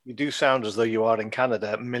 You do sound as though you are in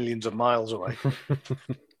Canada, millions of miles away.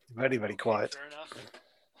 Very, very quiet. Fair enough. Let me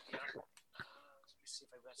see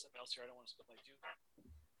if I've got something else here. I don't want to split my juke.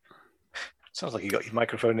 Sounds like you got your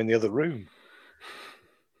microphone in the other room.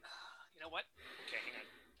 You know what? Okay, hang on.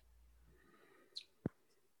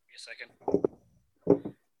 Give me a second.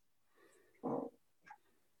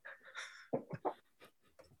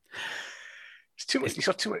 It's too much. You've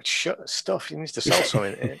got too much stuff. You need to sell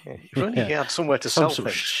something. If only you had somewhere to sell sort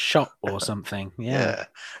of things. shop or something. Yeah.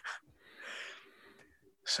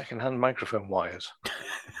 Second-hand microphone wires.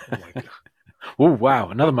 Oh my god. Oh wow,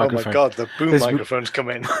 another microphone. Oh my god, the boom microphones come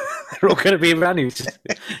in. They're all going to be around him, just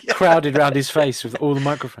crowded around his face with all the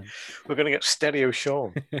microphones. We're going to get stereo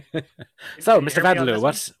Sean. So, Mr. Vanderloo,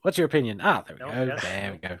 what's your opinion? There we go. Yes.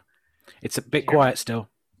 There we go. It's a bit quiet still.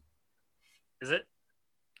 Is it?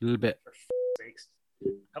 A little bit. For sakes.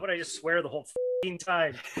 How about I just swear the whole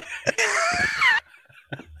time?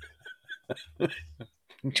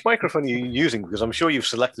 Which microphone are you using? Because I'm sure you've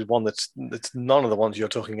selected one that's none of the ones you're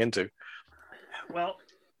talking into. Well,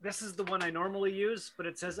 this is the one I normally use, but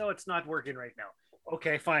it says, it's not working right now.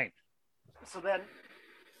 Okay, fine. So then...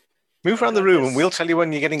 Move around the room and we'll tell you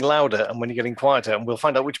when you're getting louder and when you're getting quieter, and we'll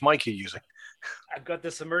find out which mic you're using. I've got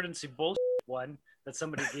this emergency bullshit one that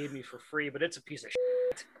somebody gave me for free, but it's a piece of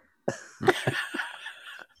shit.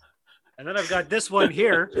 And then I've got this one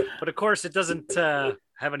here, but of course it doesn't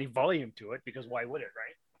have any volume to it, because why would it,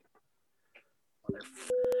 right?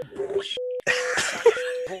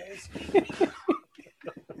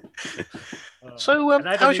 So,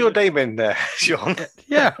 how's your day been there, Sean?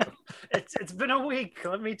 Yeah. It's been a week,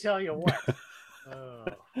 let me tell you what.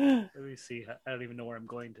 Let me see. I don't even know where I'm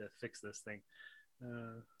going to fix this thing.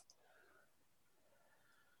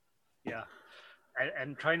 Yeah.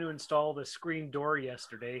 And trying to install the screen door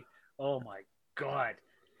yesterday. Oh my God.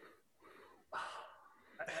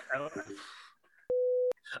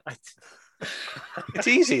 It's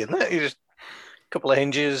easy, isn't it? You just a couple of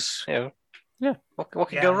hinges, Yeah. What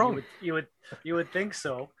can go wrong? You would think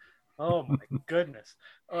so. Oh my goodness.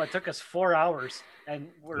 Oh, it took us 4 hours and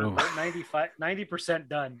we're 90%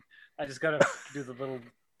 done. I just gotta do the little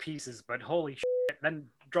pieces, but holy shit. Then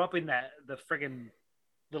dropping the friggin'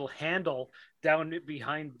 little handle down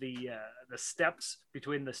behind the steps,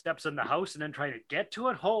 between the steps and the house, and then trying to get to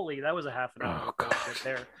it. Holy, that was a half an hour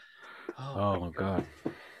there. Oh my God.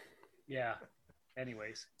 Yeah.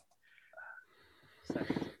 Anyways. Settings,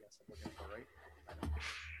 I guess I'm looking for, right?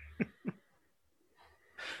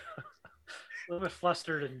 A little bit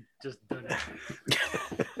flustered and just done it.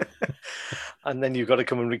 And then you've got to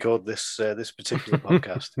come and record this particular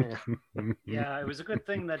podcast. Yeah, it was a good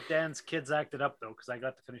thing that Dan's kids acted up, though, because I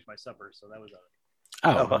got to finish my supper, so that was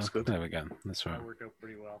Oh, that's good. There we go. That's right. That worked out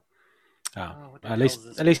pretty well. At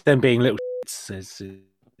least them being little shits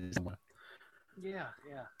is Yeah.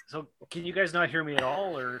 So can you guys not hear me at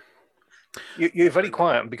all, or? You're very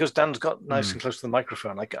quiet, and because Dan's got nice and close to the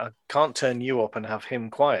microphone, I can't turn you up and have him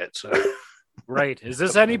quiet. So, Right. Is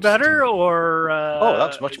this any better or? Oh,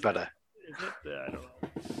 that's much better. Is it? I don't know.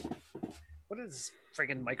 What is this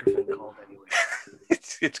friggin' microphone called anyway?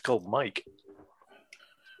 It's called Mike.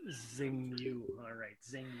 Zing you. All right,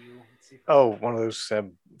 Zing you. Let's see Oh, one of those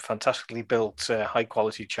fantastically built, high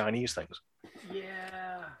quality Chinese things.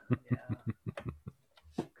 Yeah.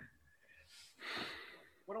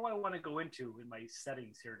 What do I want to go into in my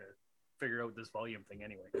settings here to figure out this volume thing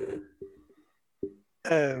anyway?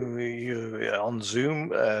 You on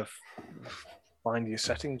Zoom, find your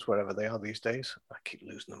settings wherever they are these days. I keep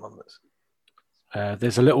losing them on this.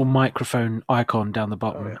 There's a little microphone icon down the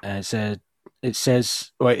bottom. Oh, yeah. It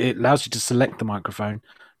says, well, it allows you to select the microphone,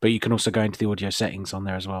 but you can also go into the audio settings on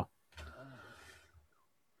there as well.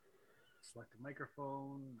 Select the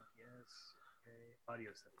microphone. Yes. Okay.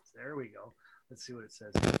 Audio settings. There we go. Let's see what it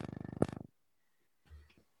says.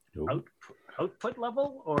 Output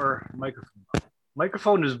level or microphone level?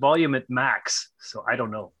 Microphone is volume at max, so I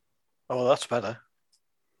don't know. Oh, that's better.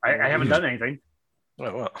 I haven't done anything.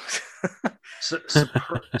 Oh, well.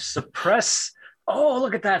 Suppress. Oh,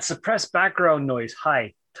 look at that. Suppress background noise.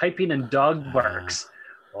 Hi. Typing and dog barks.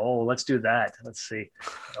 Oh, let's do that. Let's see.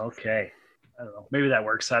 Okay. I don't know. Maybe that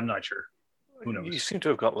works. I'm not sure. Who knows? You seem to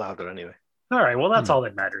have got louder anyway. All right. Well, that's all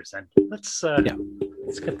that matters then. Let's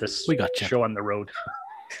get this show on the road.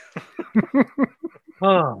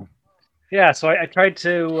 Oh. Yeah, so I tried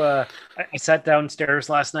to. I sat downstairs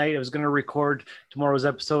last night. I was going to record tomorrow's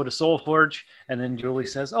episode of Soul Forge, and then Julie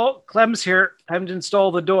says, "Oh, Clem's here. Time to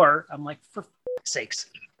install the door." I'm like, "For sakes!"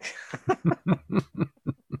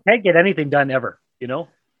 Can't get anything done ever, you know.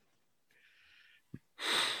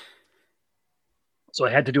 So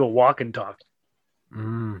I had to do a walk and talk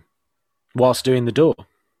whilst doing the door.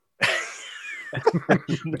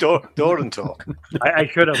 door and talk. I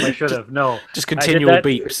should have. No, just continual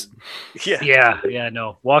beeps. Yeah.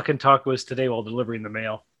 No, walk and talk was today while delivering the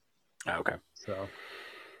mail. Oh, okay. So,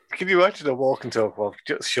 can you imagine a walk and talk while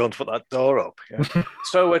Sean's put that door up? Yeah.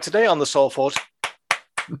 So today on the Soul Forge.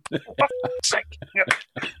 It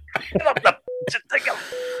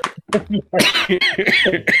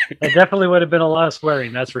definitely would have been a lot of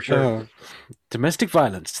swearing, that's for sure. Domestic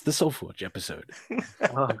violence, the Soul Forge episode.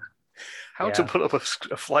 How to put up a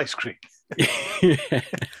fly screen.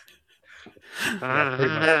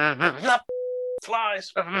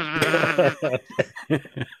 Flies.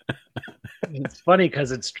 It's funny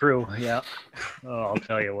because it's true. Yeah. Oh, I'll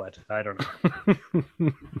tell you what. I don't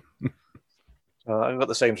know. I've got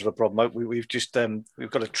the same sort of problem. We've just we've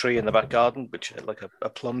got a tree in the back garden, which like a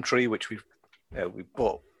plum tree, which we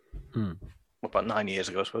bought about 9 years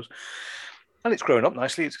ago, I suppose. And it's grown up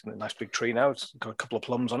nicely. It's a nice big tree now. It's got a couple of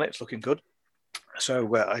plums on it. It's looking good.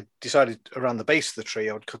 So I decided around the base of the tree,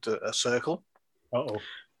 I would cut a circle.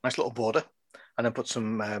 Nice little border. And then put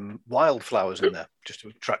some wildflowers in there just to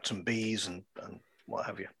attract some bees and what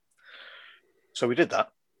have you. So we did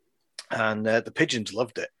that. And the pigeons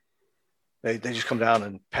loved it. They just come down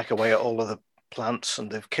and peck away at all of the plants,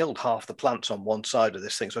 and they've killed half the plants on one side of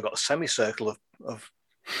this thing. So I've got a semicircle of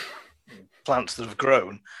plants that have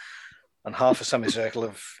grown, and half a semicircle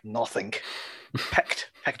of nothing,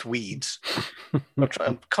 pecked weeds.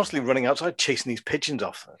 I'm constantly running outside chasing these pigeons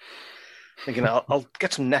off, thinking I'll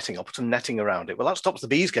get some netting. I'll put some netting around it. Well, that stops the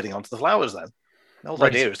bees getting onto the flowers then. The whole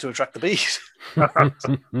idea is to attract the bees.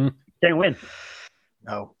 Can't win.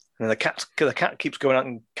 No. And the cat keeps going out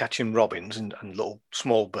and catching robins and little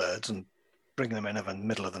small birds and bringing them in the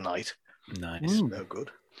middle of the night. Nice. No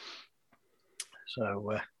good.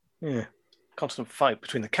 So, constant fight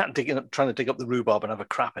between the cat trying to dig up the rhubarb and have a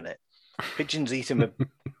crap in it. Pigeons eating the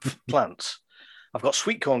plants. I've got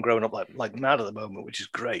sweet corn growing up like mad at the moment, which is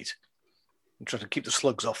great. I'm trying to keep the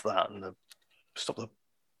slugs off that and stop the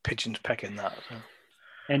pigeons pecking that. So.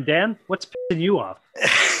 And Dan, what's pissing you off?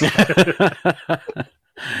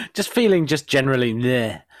 Just feeling generally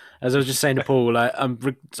meh. As I was just saying to Paul,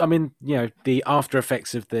 the after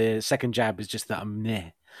effects of the second jab is just that I'm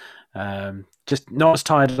meh. Just not as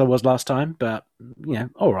tired as I was last time, but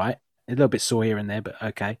all right. A little bit sore here and there, but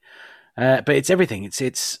okay. But it's everything.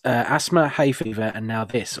 It's asthma, hay fever, and now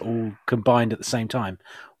this all combined at the same time.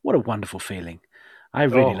 What a wonderful feeling! I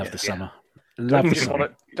really love the summer. Don't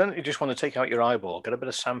you just want to take out your eyeball, get a bit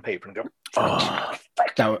of sandpaper, and go? Oh,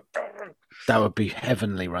 that would be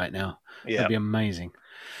heavenly right now. Yeah, that'd be amazing.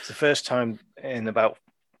 It's the first time in about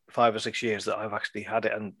 5 or 6 years that I've actually had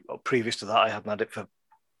it, and previous to that, I hadn't had it for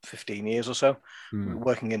 15 years or so.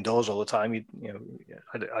 Working indoors all the time,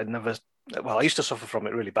 I'd never. Well, I used to suffer from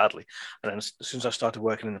it really badly, and then as soon as I started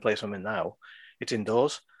working in the place I'm in now, it's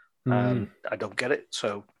indoors. and I don't get it.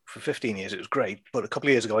 So for 15 years, it was great. But a couple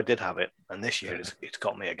of years ago, I did have it. And this year, it's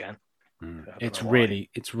got me again. It's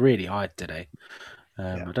really hard today.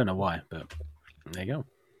 I don't know why, but there you go.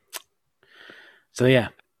 So yeah.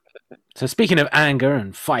 So speaking of anger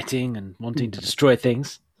and fighting and wanting to destroy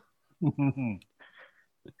things,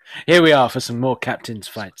 here we are for some more captain's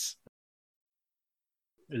fights.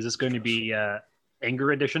 Is this going to be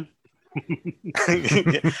anger edition?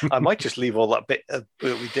 I might just leave all that bit that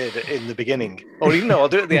we did in the beginning. Or even no, I'll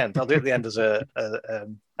do it at the end. I'll do it at the end as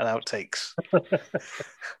an outtakes.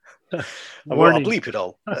 I'll bleep it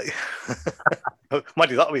all. Might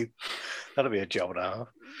do that'll be a job and a half.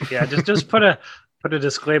 Yeah, just put a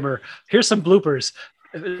disclaimer. Here's some bloopers.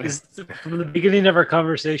 From the beginning of our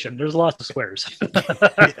conversation, there's lots of swears.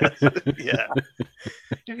 Yeah.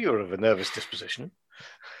 If you're of a nervous disposition,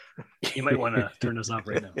 you might want to turn this off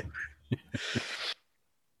right now.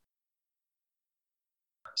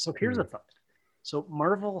 So here's a thought. So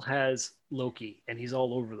Marvel has Loki, and he's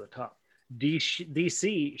all over the top.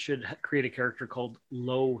 DC should create a character called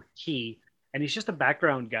Low Key, and he's just a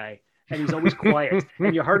background guy, and he's always quiet,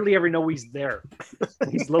 and you hardly ever know he's there.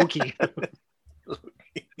 He's Low Key.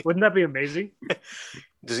 Wouldn't that be amazing?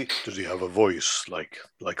 Does he have a voice like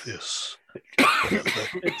this?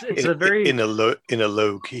 It's a very in a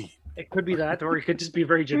low key. It could be that, or it could just be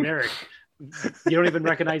very generic. You don't even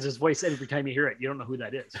recognize his voice every time you hear it. You don't know who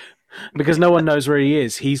that is. Because no one knows where he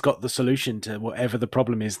is. He's got the solution to whatever the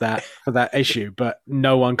problem is for that issue, but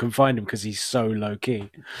no one can find him because he's so low key.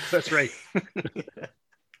 That's right.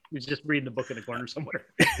 He's just reading the book in a corner somewhere.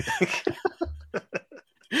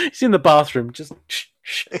 He's in the bathroom. Just shh.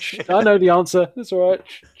 I know the answer. It's all right.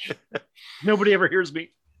 Shh. Nobody ever hears me.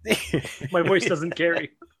 My voice doesn't carry.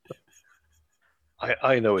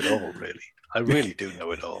 I know it all, really. I really do know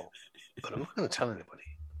it all. But I'm not going to tell anybody.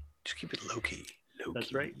 Just keep it low-key.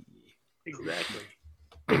 That's right. Exactly.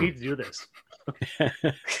 They need to do this.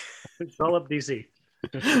 It's all up DC.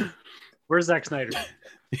 Where's Zack Snyder?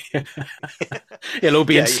 It'll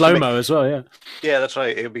be in slow-mo as well, yeah. Yeah, that's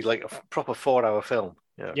right. It'll be like a proper 4-hour film.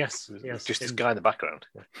 Yeah. Yes. Just this guy in the background.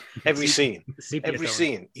 Every scene,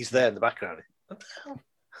 he's there in the background. What the hell?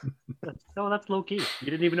 No, that's low key. You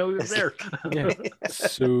didn't even know he was there. Yeah.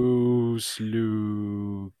 So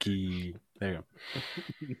slow key. There you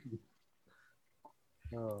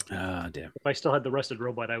go. Oh, damn. If I still had the Rusted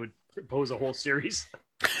Robot, I would propose a whole series.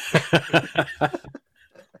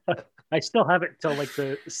 I still have it till like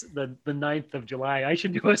the 9th of July. I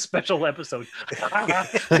should do a special episode.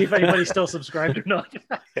 See if anybody's still subscribed or not.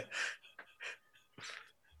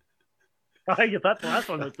 You thought the last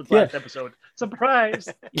one was the last episode. Surprise!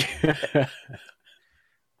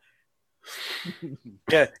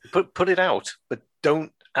 Yeah, put it out, but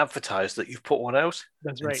don't advertise that you've put one out.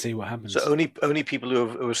 That's right. And see what happens. So only people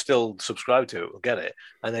who are still subscribed to it will get it,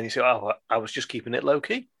 and then you say, "Oh, I was just keeping it low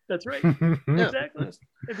key." That's right. Exactly.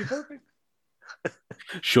 It'd be perfect.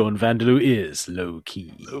 Sean Vanderloo is low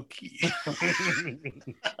key. Low key.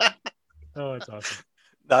 Oh, it's awesome.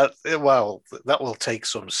 That will take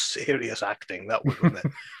some serious acting. That would, wouldn't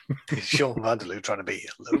it? Sean Vanderloo trying to be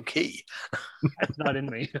low key. That's not in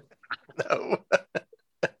me. No.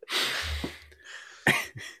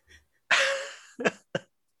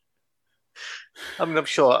 I mean, I'm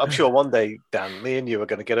sure one day, Dan, me and you are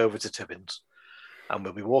going to get over to Tibbins, and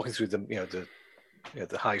we'll be walking through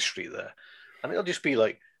the high street there, and it'll just be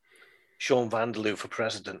like Sean Vanderloo for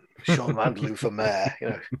president, Sean Vanderloo for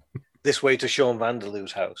mayor. This way to Sean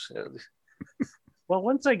Vanderloo's house. Well,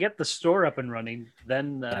 once I get the store up and running,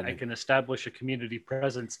 then I can establish a community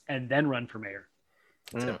presence and then run for mayor.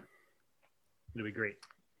 So it'll be great.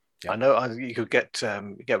 Yeah. I know you could get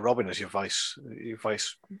Robin as your vice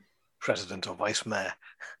president or vice mayor.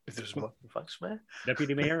 If there's a vice mayor,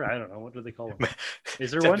 deputy mayor. I don't know, what do they call him? Is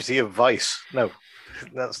there deputy of vice? No,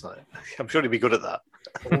 that's not. I'm sure he'd be good at that.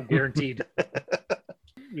 Oh, guaranteed.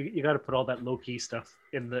 You got to put all that low key stuff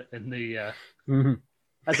in the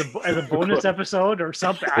as a bonus episode or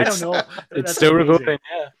something. I don't know. It's still recording.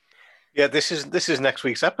 Yeah. Yeah, this is next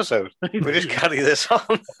week's episode. We just carry this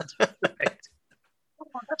on. That's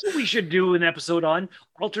what we should do an episode on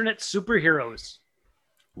alternate superheroes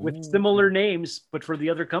with similar names, but for the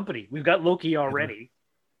other company. We've got Loki already.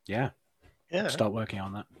 Yeah. Start working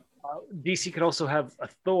on that. DC could also have a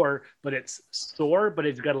Thor, but it's Thor, but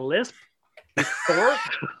it's got a lisp. Thor,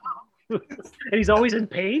 and he's always in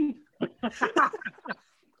pain.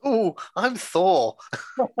 Oh, I'm Thor.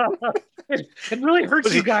 It really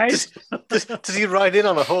hurts you guys. Does he ride in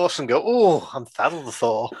on a horse and go, "Oh, I'm Thaddeus the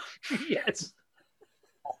Thor"? Yes.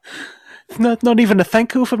 Not even a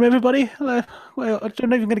thank you from everybody. Well, I'm not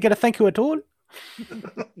even going to get a thank you at all.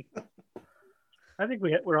 I think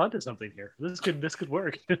we're onto something here. This could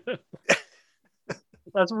work.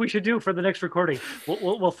 That's what we should do for the next recording.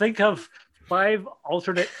 We'll think of 5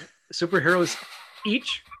 alternate superheroes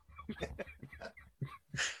each.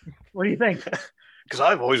 What do you think? Because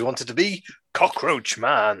I've always wanted to be Cockroach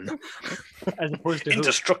Man. As opposed to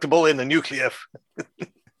indestructible in the nuclear.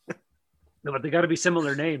 No, but they got to be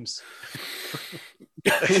similar names.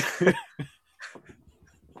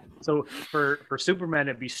 So for Superman,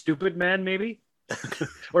 it'd be Stupid Man, maybe?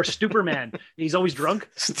 Or Stuperman. He's always drunk.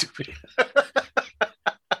 Stupid.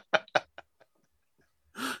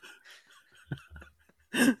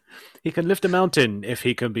 He can lift a mountain if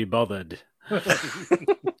he can be bothered.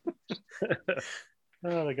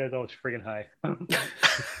 Oh, the guy's always friggin' high.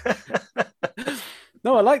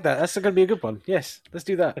 No, I like that. That's going to be a good one. Yes, let's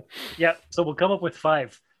do that. Yeah, so we'll come up with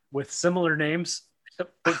 5 with similar names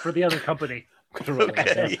for the other company.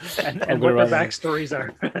 Okay. And what the backstories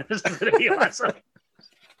are. This is going to be awesome.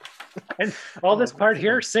 And all this part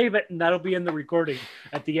here, save it, and that'll be in the recording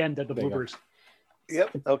at the end of the bloopers. Yep,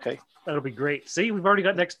 okay. That'll be great. See, we've already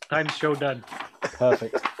got next time's show done.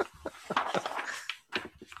 Perfect.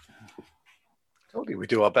 Told you we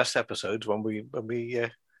do our best episodes when we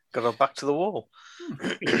got our back to the wall.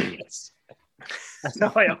 Yes. That's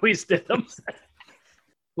how I always did them.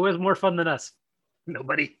 Who has more fun than us?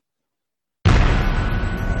 Nobody.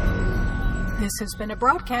 This has been a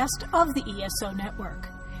broadcast of the ESO Network.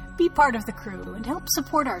 Be part of the crew and help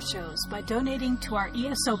support our shows by donating to our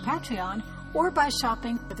ESO Patreon or by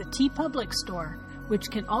shopping at the TeePublic store,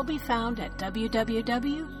 which can all be found at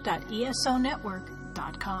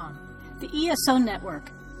www.esonetwork.com. The ESO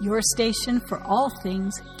Network, your station for all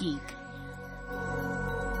things geek.